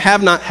have and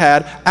have not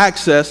had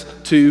access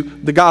to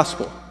the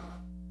gospel.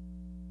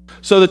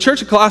 So the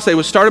church of Colossae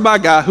was started by a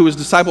guy who was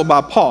discipled by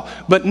Paul.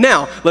 But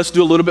now, let's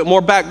do a little bit more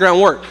background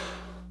work.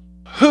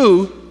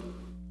 Who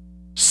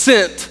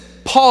sent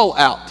Paul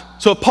out?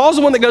 So if Paul's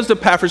the one that goes to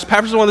Epaphras,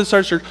 Epaphras is the one that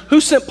starts church, who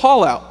sent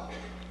Paul out?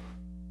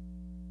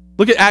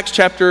 Look at Acts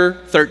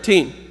chapter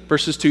 13,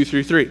 verses 2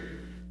 through 3.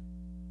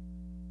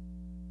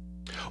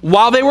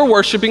 While they were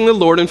worshiping the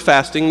Lord and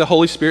fasting, the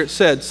Holy Spirit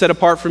said, set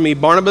apart for me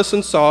Barnabas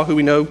and Saul, who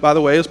we know, by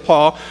the way, as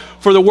Paul,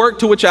 for the work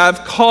to which I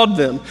have called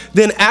them.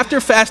 Then after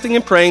fasting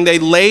and praying, they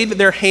laid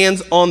their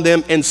hands on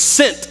them and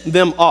sent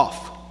them off.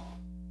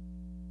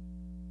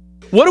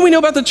 What do we know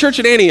about the church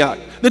at Antioch?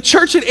 The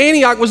church at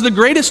Antioch was the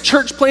greatest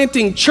church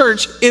planting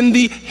church in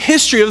the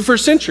history of the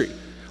first century.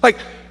 Like,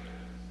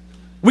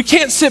 we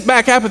can't sit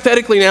back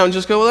apathetically now and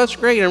just go, well, that's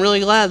great. I'm really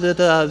glad that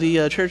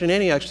the church in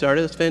Antioch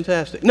started. That's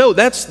fantastic. No,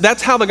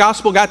 that's how the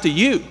gospel got to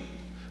you.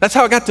 That's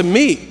how it got to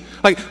me.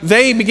 Like,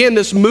 they began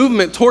this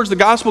movement towards the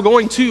gospel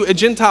going to a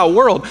Gentile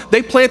world.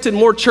 They planted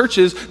more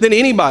churches than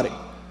anybody.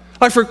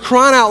 Like, for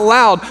crying out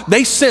loud,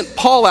 they sent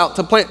Paul out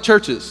to plant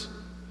churches.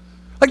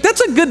 Like,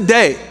 that's a good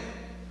day.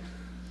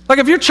 Like,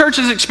 if your church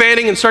is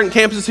expanding and starting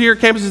campuses here,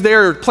 campuses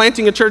there, or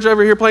planting a church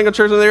over here, planting a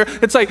church over there,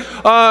 it's like,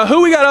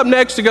 who we got up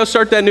next to go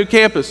start that new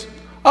campus?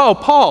 Oh,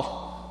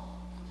 Paul,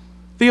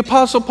 the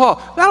Apostle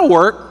Paul. That'll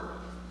work.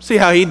 See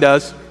how he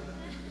does.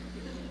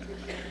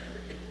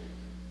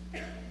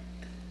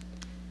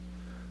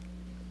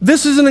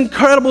 This is an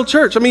incredible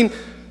church. I mean,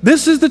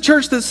 this is the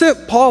church that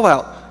sent Paul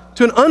out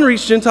to an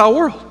unreached Gentile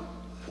world.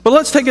 But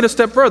let's take it a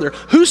step further.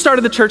 Who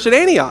started the church at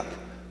Antioch?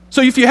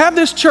 So if you have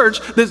this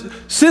church that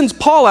sends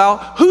Paul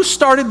out, who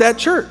started that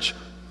church?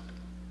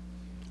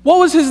 What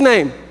was his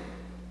name?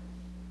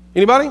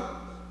 Anybody?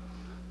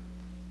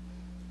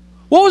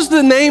 What was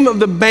the name of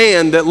the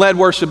band that led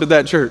worship at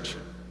that church?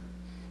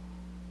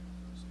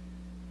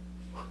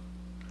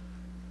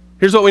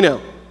 Here's what we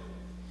know.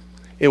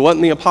 It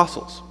wasn't the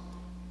apostles.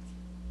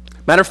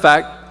 Matter of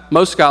fact,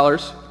 most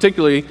scholars,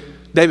 particularly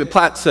David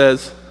Platt,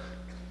 says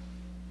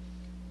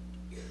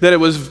that it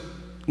was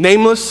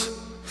nameless,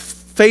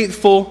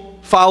 faithful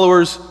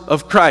followers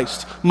of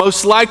Christ,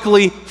 most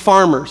likely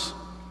farmers.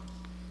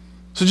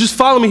 So just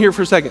follow me here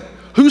for a second.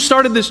 Who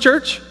started this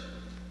church?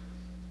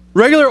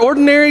 Regular,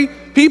 ordinary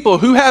people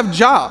who have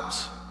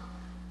jobs.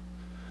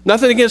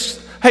 Nothing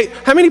against, hey,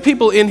 how many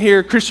people in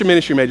here Christian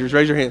ministry majors?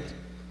 Raise your hands.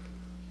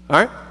 All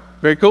right,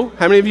 very cool.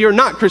 How many of you are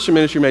not Christian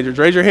ministry majors?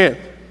 Raise your hand.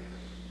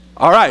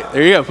 All right,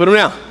 there you go, put them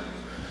down.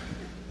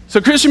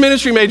 So Christian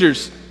ministry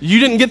majors, you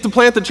didn't get to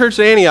plant the church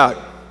at Antioch.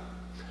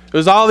 It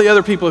was all the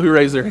other people who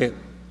raised their hand.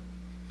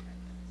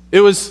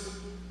 It was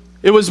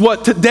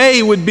what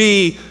today would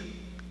be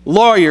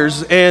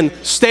lawyers and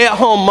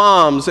stay-at-home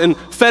moms and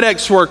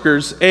FedEx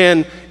workers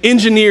and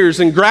engineers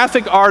and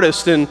graphic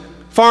artists and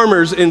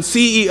farmers and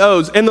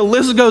CEOs. And the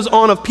list goes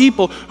on of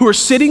people who are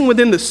sitting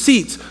within the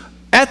seats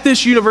at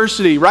this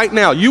university right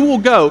now. You will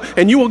go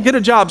and you will get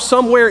a job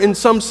somewhere in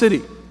some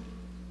city.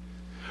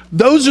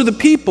 Those are the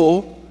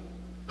people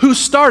who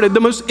started the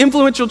most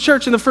influential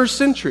church in the first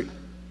century.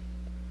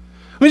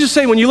 Let me just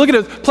say, when you look at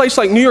a place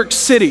like New York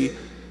City,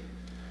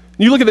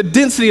 you look at the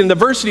density and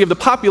diversity of the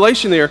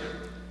population there,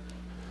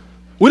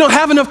 we don't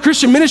have enough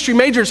Christian ministry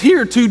majors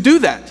here to do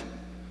that.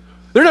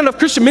 There are not enough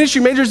Christian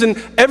ministry majors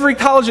in every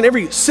college and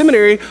every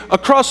seminary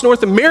across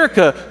North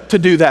America to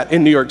do that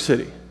in New York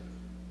City.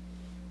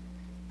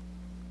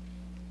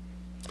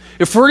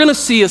 If we're going to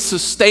see a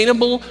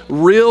sustainable,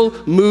 real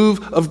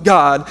move of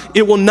God,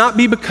 it will not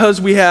be because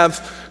we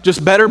have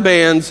just better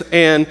bands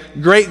and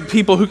great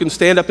people who can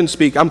stand up and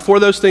speak. I'm for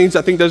those things.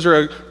 I think those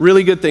are a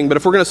really good thing. But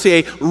if we're going to see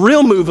a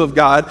real move of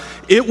God,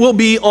 it will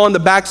be on the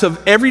backs of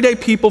everyday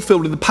people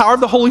filled with the power of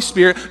the Holy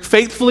Spirit,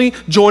 faithfully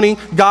joining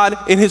God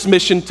in his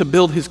mission to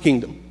build his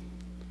kingdom.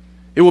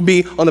 It will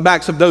be on the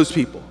backs of those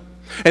people.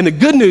 And the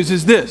good news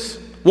is this.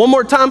 One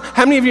more time,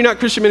 how many of you are not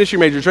Christian ministry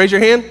majors? Raise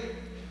your hand.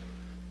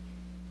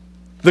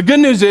 The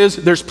good news is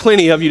there's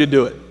plenty of you to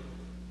do it.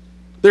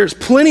 There's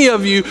plenty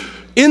of you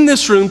in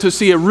this room to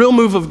see a real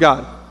move of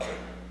God.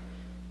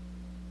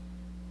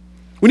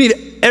 We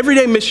need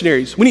everyday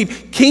missionaries. We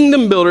need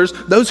kingdom builders,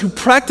 those who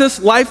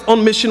practice life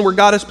on mission where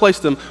God has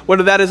placed them,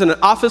 whether that is in an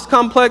office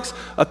complex,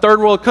 a third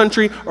world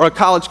country, or a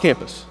college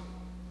campus.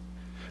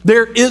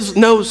 There is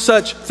no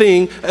such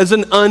thing as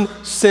an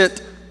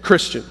unsent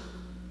Christian.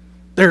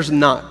 There's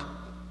not.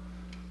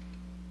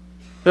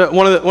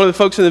 One of the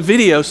folks in the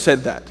video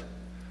said that.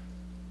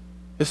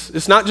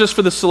 It's not just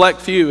for the select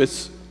few,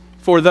 it's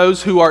for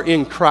those who are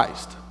in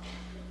Christ.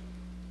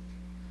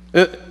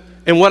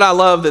 And what I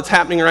love that's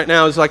happening right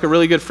now is like a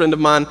really good friend of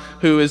mine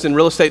who is in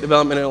real estate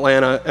development in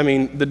Atlanta. I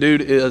mean, the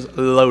dude is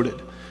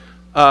loaded.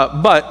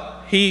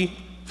 But he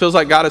feels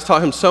like God has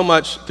taught him so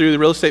much through the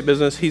real estate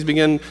business. He's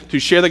begun to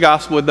share the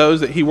gospel with those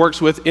that he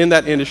works with in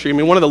that industry. I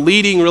mean, one of the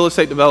leading real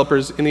estate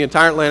developers in the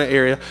entire Atlanta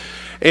area.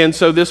 And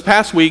so this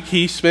past week,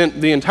 he spent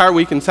the entire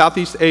week in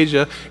Southeast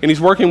Asia, and he's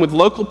working with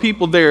local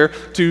people there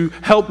to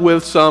help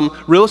with some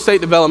real estate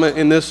development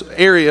in this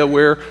area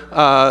where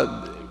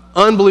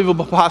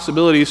unbelievable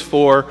possibilities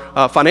for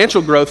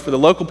financial growth for the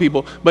local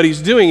people, but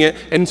he's doing it.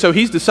 And so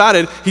he's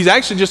decided he's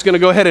actually just going to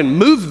go ahead and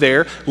move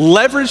there,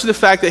 leverage the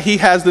fact that he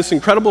has this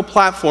incredible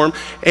platform,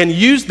 and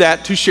use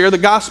that to share the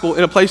gospel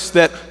in a place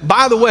that,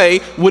 by the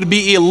way, would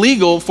be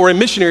illegal for a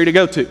missionary to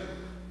go to.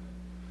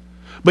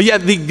 But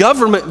yet the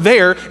government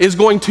there is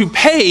going to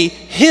pay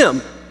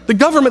him. The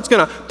government's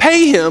going to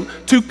pay him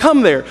to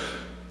come there.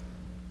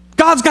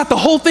 God's got the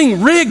whole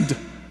thing rigged.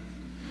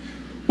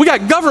 We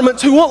got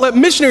governments who won't let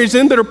missionaries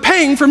in that are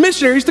paying for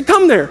missionaries to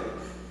come there.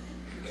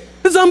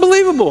 It's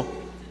unbelievable.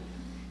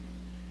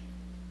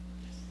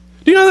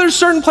 Do you know there's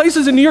certain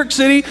places in New York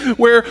City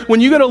where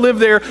when you go to live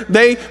there,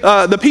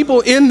 the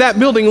people in that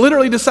building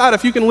literally decide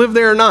if you can live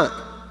there or not.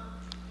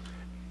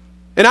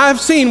 And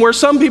I've seen where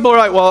some people are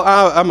like, well,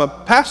 I'm a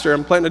pastor,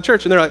 I'm planting a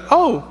church. And they're like,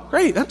 oh,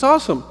 great, that's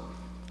awesome.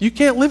 You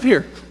can't live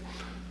here.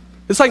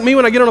 It's like me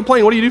when I get on a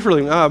plane. What do you do for a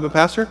living? Oh, I'm a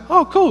pastor.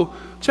 Oh, cool.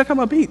 Check out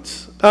my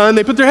beats. And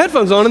they put their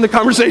headphones on and the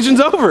conversation's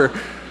over.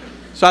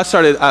 So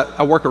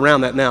I work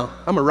around that now.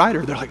 I'm a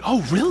writer. They're like,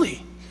 oh,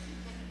 really?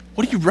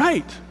 What do you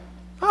write?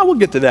 Oh, we'll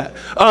get to that.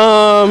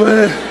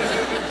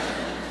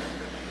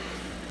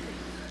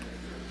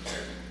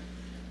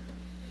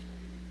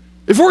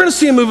 If we're going to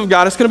see a move of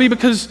God, it's going to be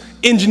because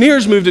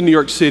engineers moved to New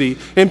York City,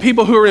 and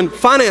people who are in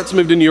finance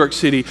moved to New York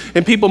City,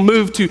 and people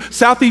moved to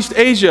Southeast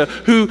Asia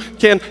who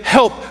can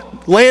help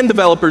land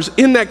developers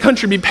in that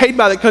country be paid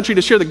by that country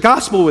to share the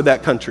gospel with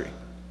that country.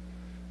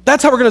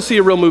 That's how we're going to see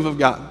a real move of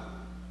God.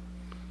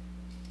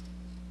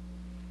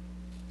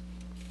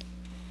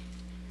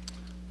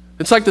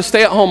 It's like the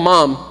stay-at-home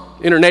mom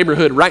in her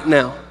neighborhood right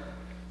now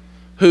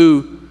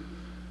who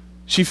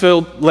she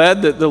felt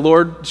led that the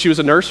Lord, she was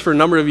a nurse for a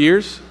number of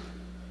years.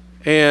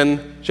 And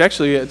she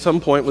actually, at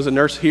some point, was a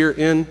nurse here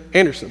in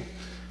Anderson.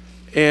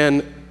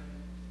 And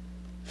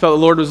felt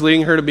the Lord was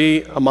leading her to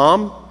be a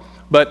mom,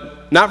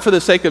 but not for the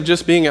sake of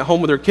just being at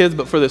home with her kids,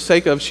 but for the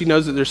sake of she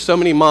knows that there's so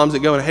many moms that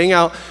go and hang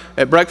out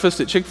at breakfast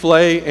at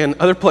Chick-fil-A and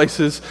other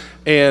places,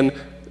 and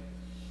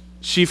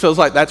she feels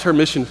like that's her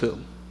mission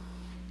field.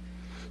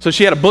 So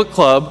she had a book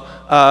club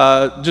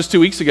just 2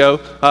 weeks ago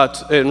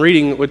and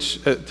reading,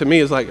 which to me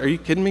is like, are you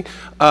kidding me?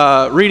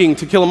 Reading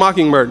To Kill a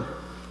Mockingbird.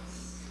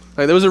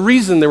 Like, there was a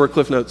reason there were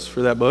cliff notes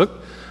for that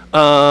book.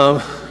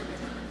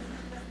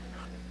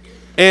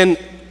 And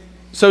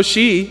so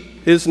she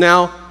is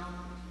now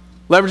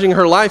leveraging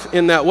her life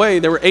in that way.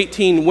 There were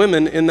 18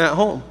 women in that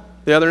home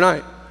the other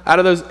night. Out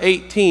of those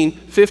 18,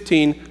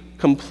 15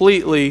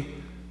 completely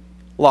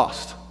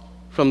lost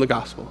from the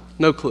gospel.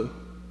 No clue.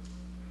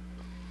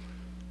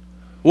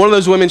 One of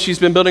those women, she's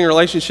been building a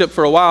relationship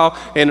for a while,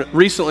 and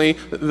recently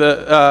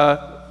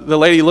the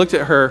lady looked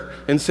at her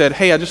and said,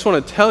 hey, I just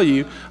want to tell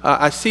you,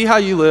 I see how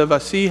you live, I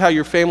see how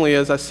your family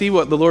is, I see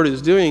what the Lord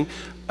is doing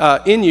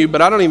in you,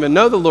 but I don't even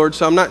know the Lord,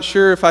 so I'm not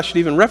sure if I should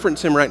even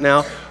reference him right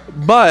now.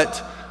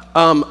 But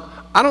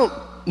I don't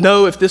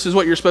know if this is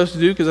what you're supposed to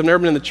do because I've never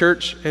been in the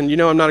church, and you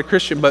know I'm not a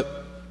Christian,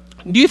 but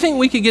do you think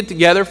we could get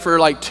together for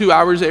like 2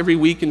 hours every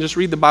week and just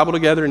read the Bible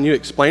together and you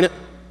explain it?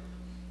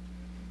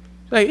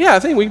 Like, yeah, I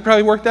think we could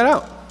probably work that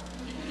out.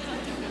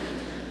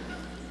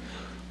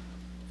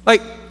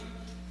 Like,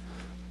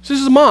 this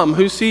is a mom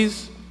who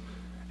sees,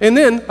 and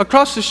then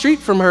across the street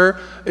from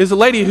her is a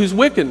lady who's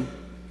Wiccan.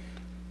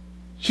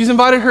 She's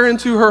invited her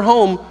into her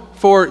home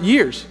for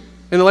years.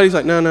 And the lady's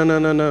like,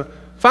 no.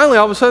 Finally,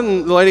 all of a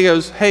sudden, the lady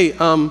goes, hey,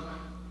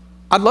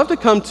 I'd love to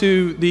come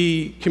to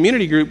the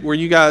community group where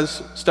you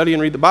guys study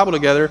and read the Bible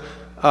together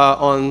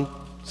on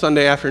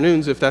Sunday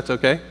afternoons, if that's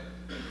okay.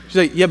 She's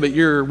like, yeah, but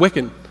you're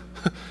Wiccan.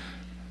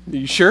 Are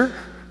you sure?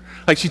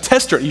 Like, she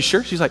tests her, are you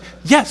sure? She's like,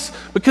 yes,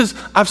 because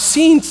I've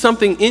seen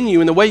something in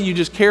you in the way you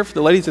just care for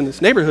the ladies in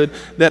this neighborhood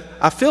that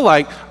I feel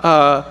like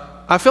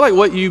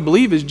what you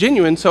believe is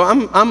genuine, so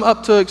I'm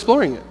up to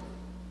exploring it.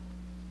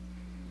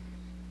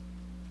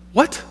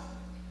 What?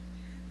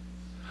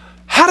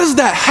 How does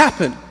that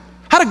happen?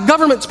 How do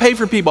governments pay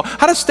for people?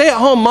 How do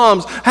stay-at-home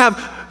moms have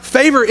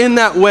favor in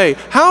that way?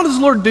 How does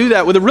the Lord do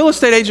that with a real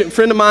estate agent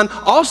friend of mine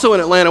also in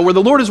Atlanta where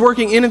the Lord is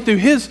working in and through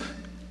his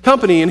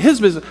company and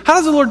his business? How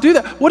does the Lord do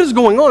that? What is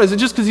going on? Is it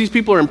just because these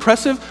people are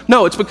impressive?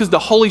 No, it's because the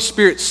Holy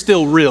Spirit's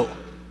still real.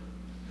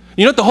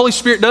 You know what the Holy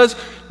Spirit does?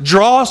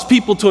 Draws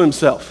people to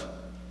himself.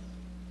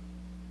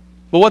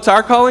 But what's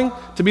our calling?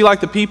 To be like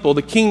the people,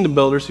 the kingdom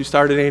builders who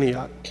started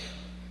Antioch.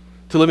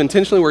 To live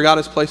intentionally where God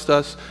has placed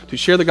us, to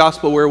share the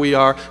gospel where we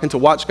are, and to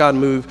watch God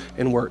move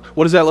and work.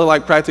 What does that look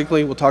like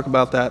practically? We'll talk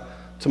about that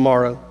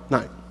tomorrow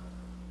night.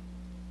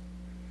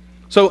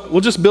 So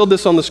we'll just build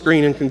this on the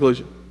screen in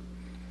conclusion.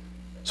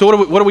 So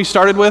what are we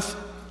started with?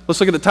 Let's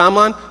look at the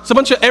timeline. It's a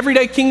bunch of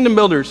everyday kingdom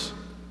builders.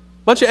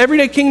 A bunch of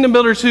everyday kingdom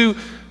builders who,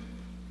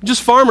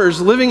 just farmers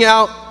living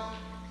out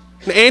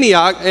in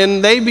Antioch,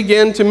 and they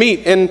begin to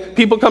meet, and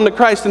people come to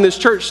Christ, and this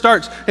church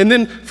starts. And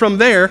then from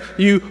there,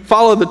 you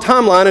follow the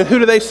timeline, and who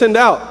do they send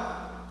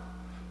out?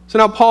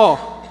 Send out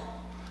Paul.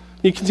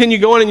 You continue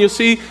going, and you'll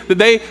see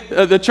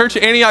that the church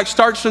of Antioch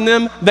starts from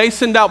them. They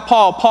send out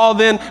Paul. Paul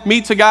then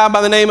meets a guy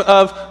by the name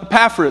of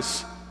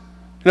Epaphras.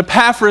 And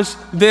Epaphras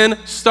then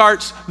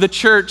starts the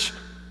church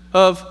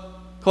of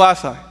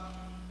Colossae.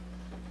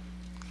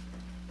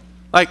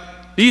 Like,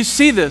 do you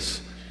see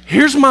this?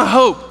 Here's my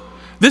hope.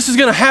 This is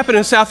going to happen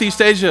in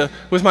Southeast Asia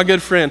with my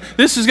good friend.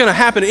 This is going to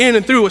happen in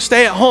and through a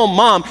stay-at-home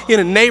mom in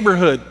a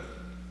neighborhood.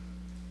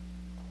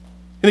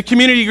 In a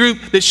community group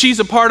that she's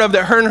a part of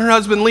that her and her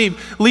husband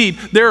lead.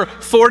 There are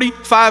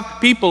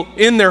 45 people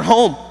in their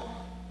home.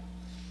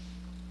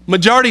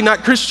 Majority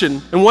not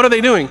Christian. And what are they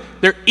doing?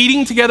 They're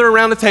eating together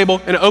around the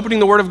table and opening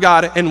the Word of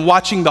God and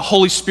watching the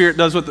Holy Spirit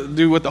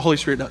do what the Holy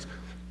Spirit does.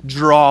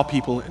 Draw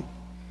people in.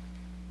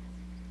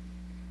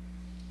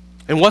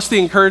 And what's the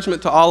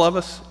encouragement to all of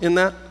us in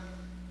that?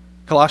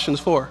 Colossians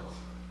 4.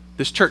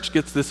 This church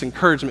gets this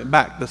encouragement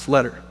back, this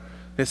letter.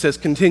 It says,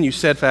 continue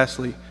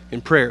steadfastly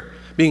in prayer,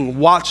 being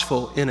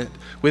watchful in it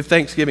with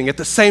thanksgiving. At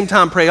the same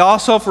time, pray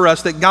also for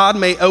us that God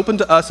may open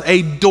to us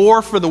a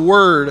door for the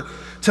word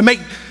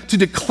to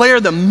declare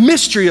the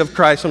mystery of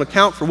Christ, on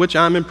account for which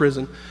I'm in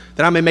prison,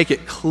 that I may make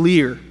it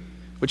clear,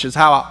 which is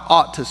how I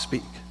ought to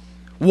speak.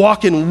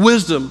 Walk in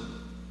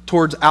wisdom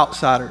towards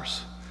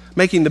outsiders,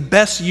 making the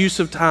best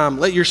use of time.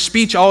 Let your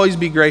speech always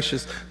be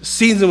gracious,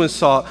 seasoned with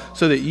salt,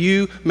 so that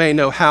you may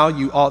know how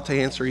you ought to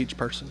answer each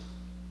person.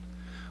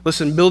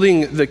 Listen,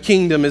 building the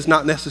kingdom is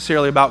not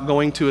necessarily about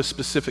going to a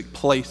specific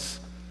place.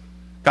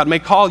 God may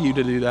call you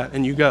to do that,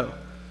 and you go.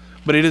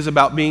 But it is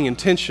about being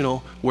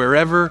intentional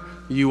wherever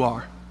you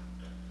are.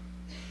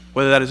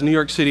 Whether that is New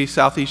York City,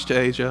 Southeast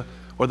Asia,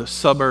 or the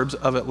suburbs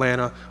of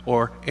Atlanta,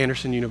 or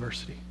Anderson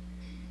University.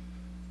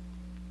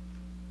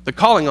 The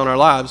calling on our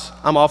lives,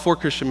 I'm all for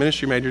Christian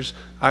ministry majors.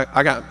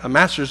 I got a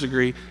master's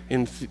degree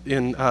in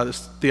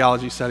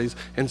theology studies,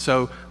 and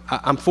so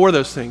I'm for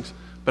those things.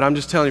 But I'm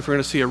just telling you, if we're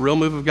going to see a real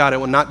move of God, it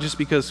will not just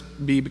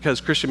be because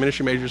Christian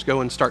ministry majors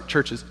go and start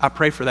churches. I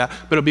pray for that.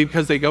 But it'll be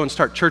because they go and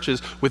start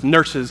churches with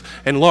nurses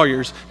and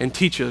lawyers and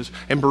teachers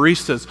and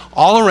baristas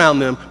all around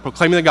them,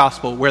 proclaiming the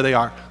gospel where they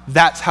are.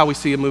 That's how we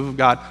see a move of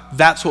God.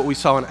 That's what we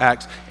saw in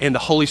Acts. And the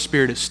Holy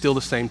Spirit is still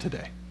the same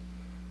today.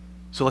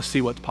 So let's see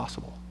what's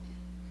possible.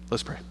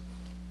 Let's pray.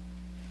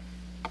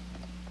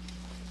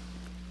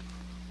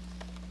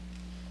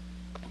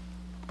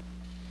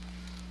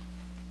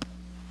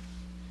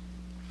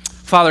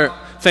 Father,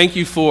 thank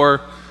you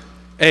for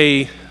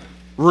a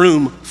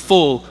room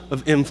full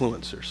of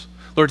influencers.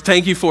 Lord,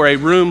 thank you for a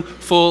room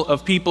full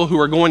of people who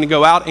are going to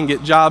go out and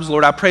get jobs.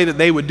 Lord, I pray that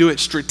they would do it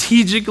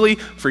strategically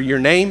for your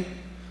name.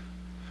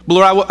 But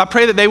Lord, I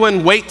pray that they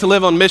wouldn't wait to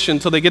live on mission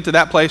until they get to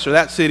that place or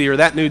that city or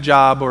that new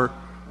job or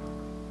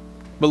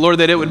but Lord,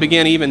 that it would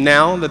begin even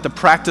now, that the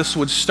practice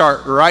would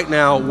start right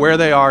now where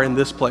they are in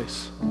this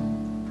place.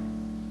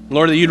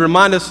 Lord, that you'd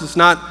remind us it's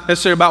not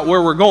necessarily about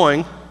where we're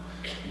going,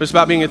 but it's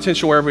about being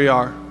intentional wherever we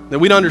are. That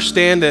we'd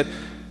understand that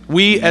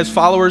we as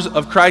followers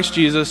of Christ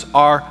Jesus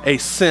are a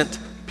sent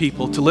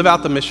people to live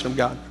out the mission of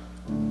God.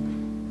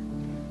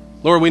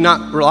 Lord, we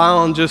not rely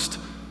on just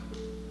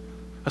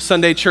a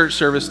Sunday church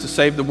service to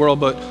save the world,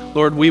 but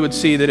Lord, we would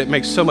see that it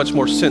makes so much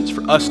more sense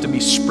for us to be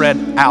spread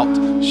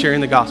out,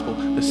 sharing the gospel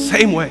the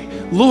same way,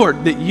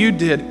 Lord, that you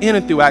did in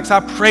and through Acts. I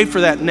pray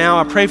for that now.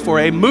 I pray for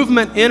a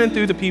movement in and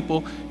through the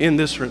people in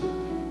this room.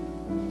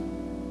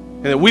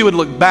 And that we would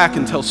look back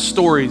and tell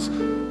stories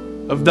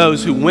of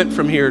those who went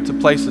from here to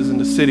places and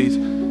to cities,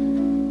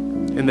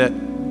 and that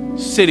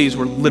cities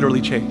were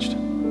literally changed.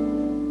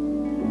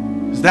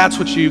 Because that's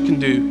what you can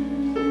do.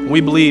 And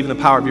we believe in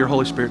the power of your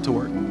Holy Spirit to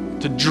work,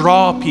 to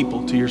draw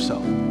people to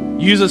yourself.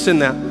 Use us in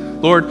that.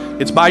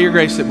 Lord, it's by your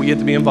grace that we get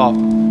to be involved.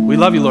 We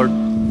love you, Lord.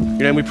 In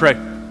your name we pray.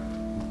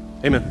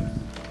 Amen.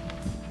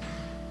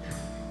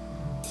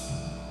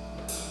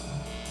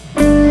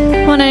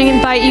 I want to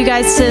invite you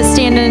guys to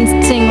stand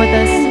and sing with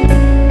us.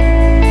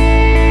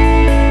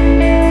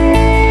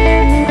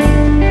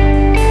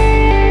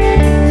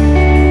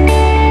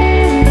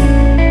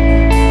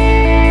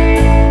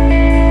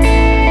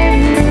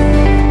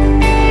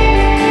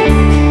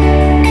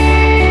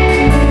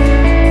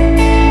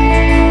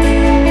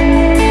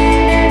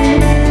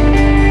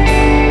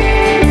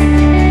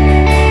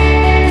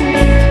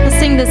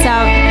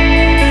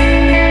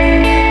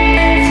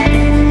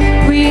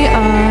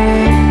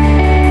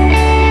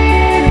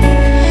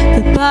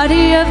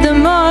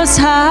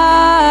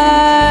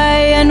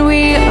 High, and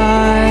we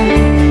are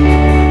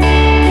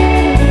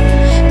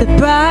the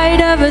bride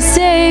of a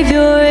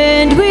Savior,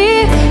 and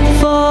we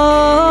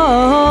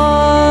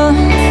fall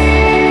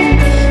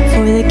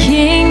for the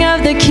King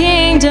of the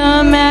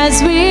kingdom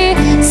as we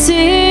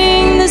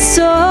sing the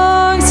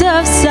songs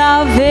of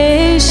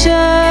salvation,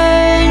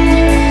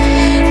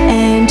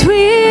 and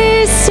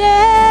we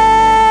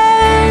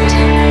stand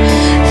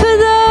for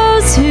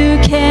those who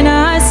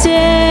cannot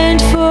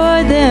stand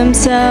for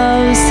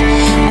themselves.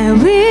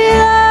 And we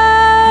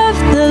love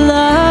the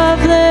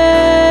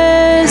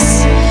loveless,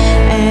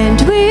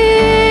 and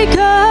we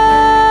go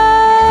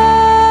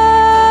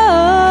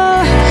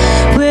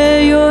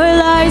where your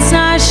light's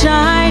not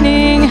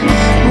shining.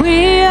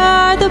 We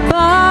are the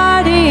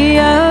body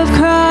of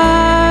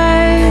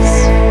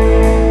Christ,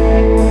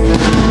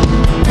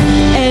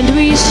 and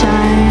we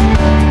shine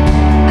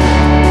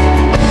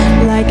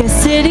like a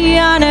city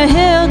on a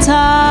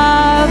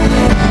hilltop,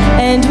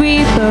 and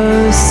we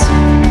boast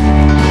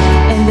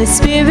the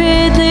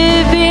Spirit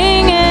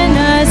living in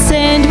us,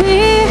 and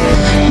we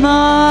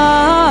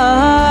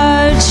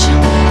march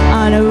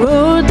on a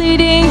road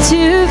leading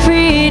to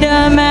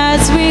freedom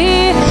as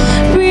we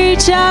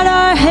reach out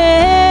our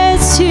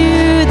hands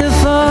to the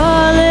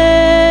fallen,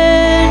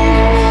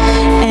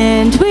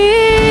 and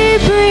we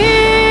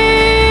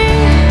bring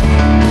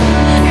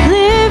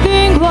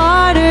living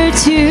water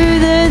to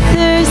the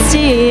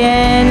thirsty,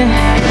 and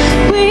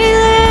we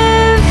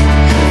live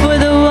for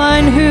the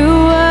one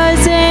who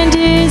was and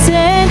is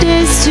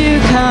to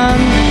come.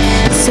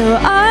 So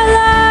our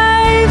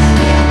life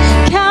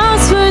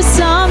counts for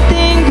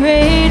something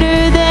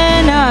greater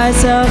than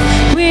ourselves.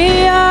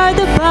 We are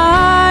the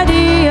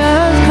body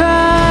of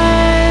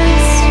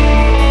Christ,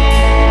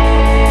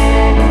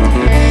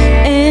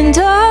 and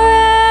our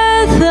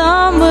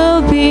anthem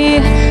will be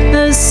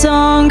a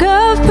song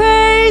of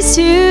praise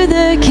to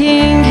the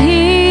King.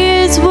 He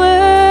is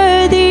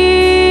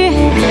worthy.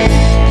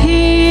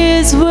 He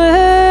is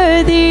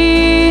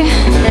worthy.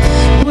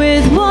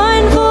 With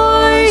one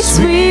voice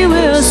we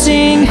will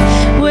sing,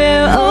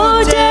 where,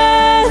 oh,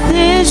 death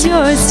is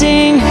your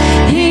sting.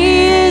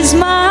 He is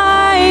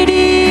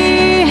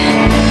mighty,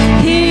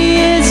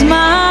 he is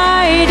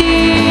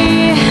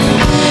mighty,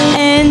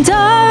 and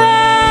our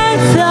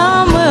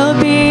anthem will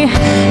be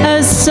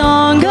a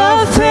song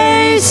of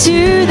praise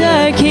to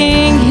the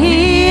King.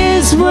 He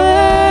is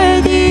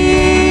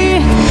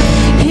worthy,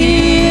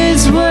 he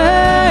is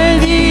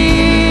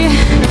worthy.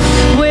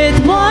 With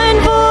one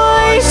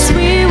voice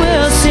we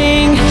will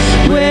sing,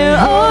 where,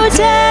 oh,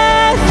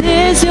 death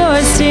is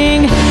your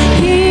sting.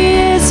 He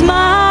is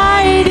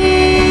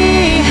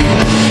mighty,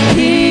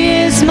 he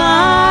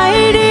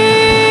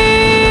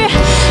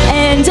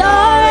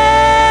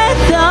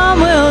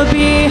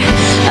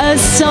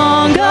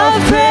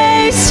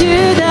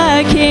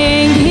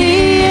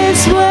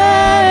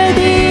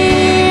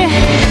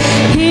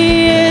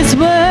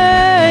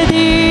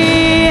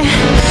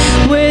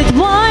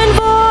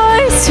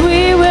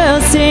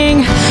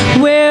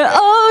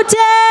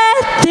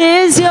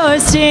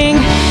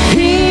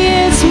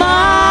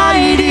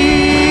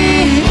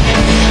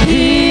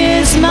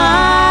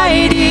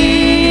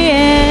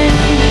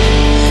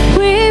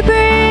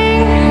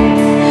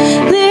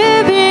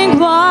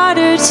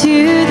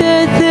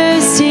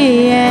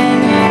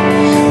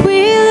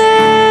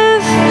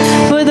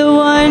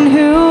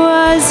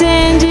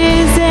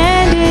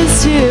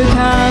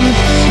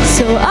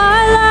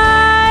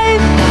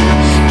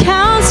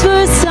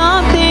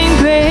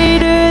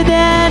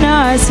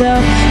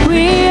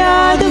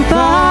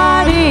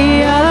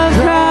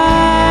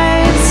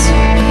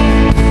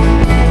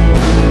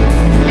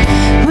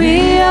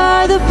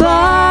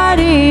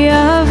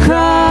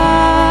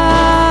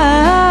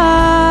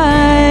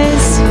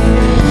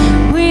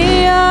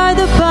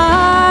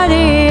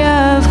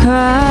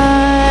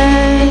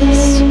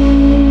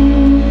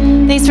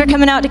for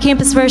coming out to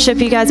campus worship.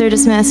 You guys are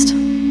dismissed.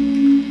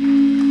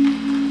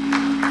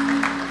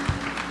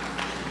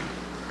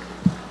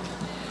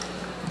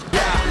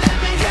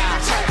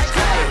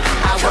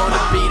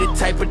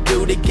 Type of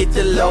dude to get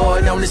the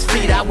Lord on his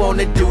feet. I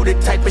wanna do the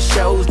type of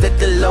shows that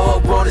the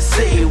Lord wanna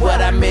see.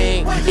 What I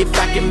mean, if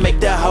I can make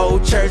the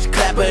whole church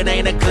clap, it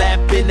ain't a clap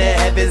in the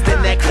heavens,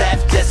 then that clap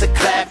just a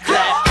clap,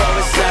 clap. For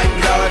a son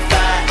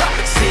glorified,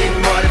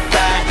 sitting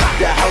mortified,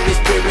 the Holy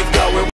Spirit going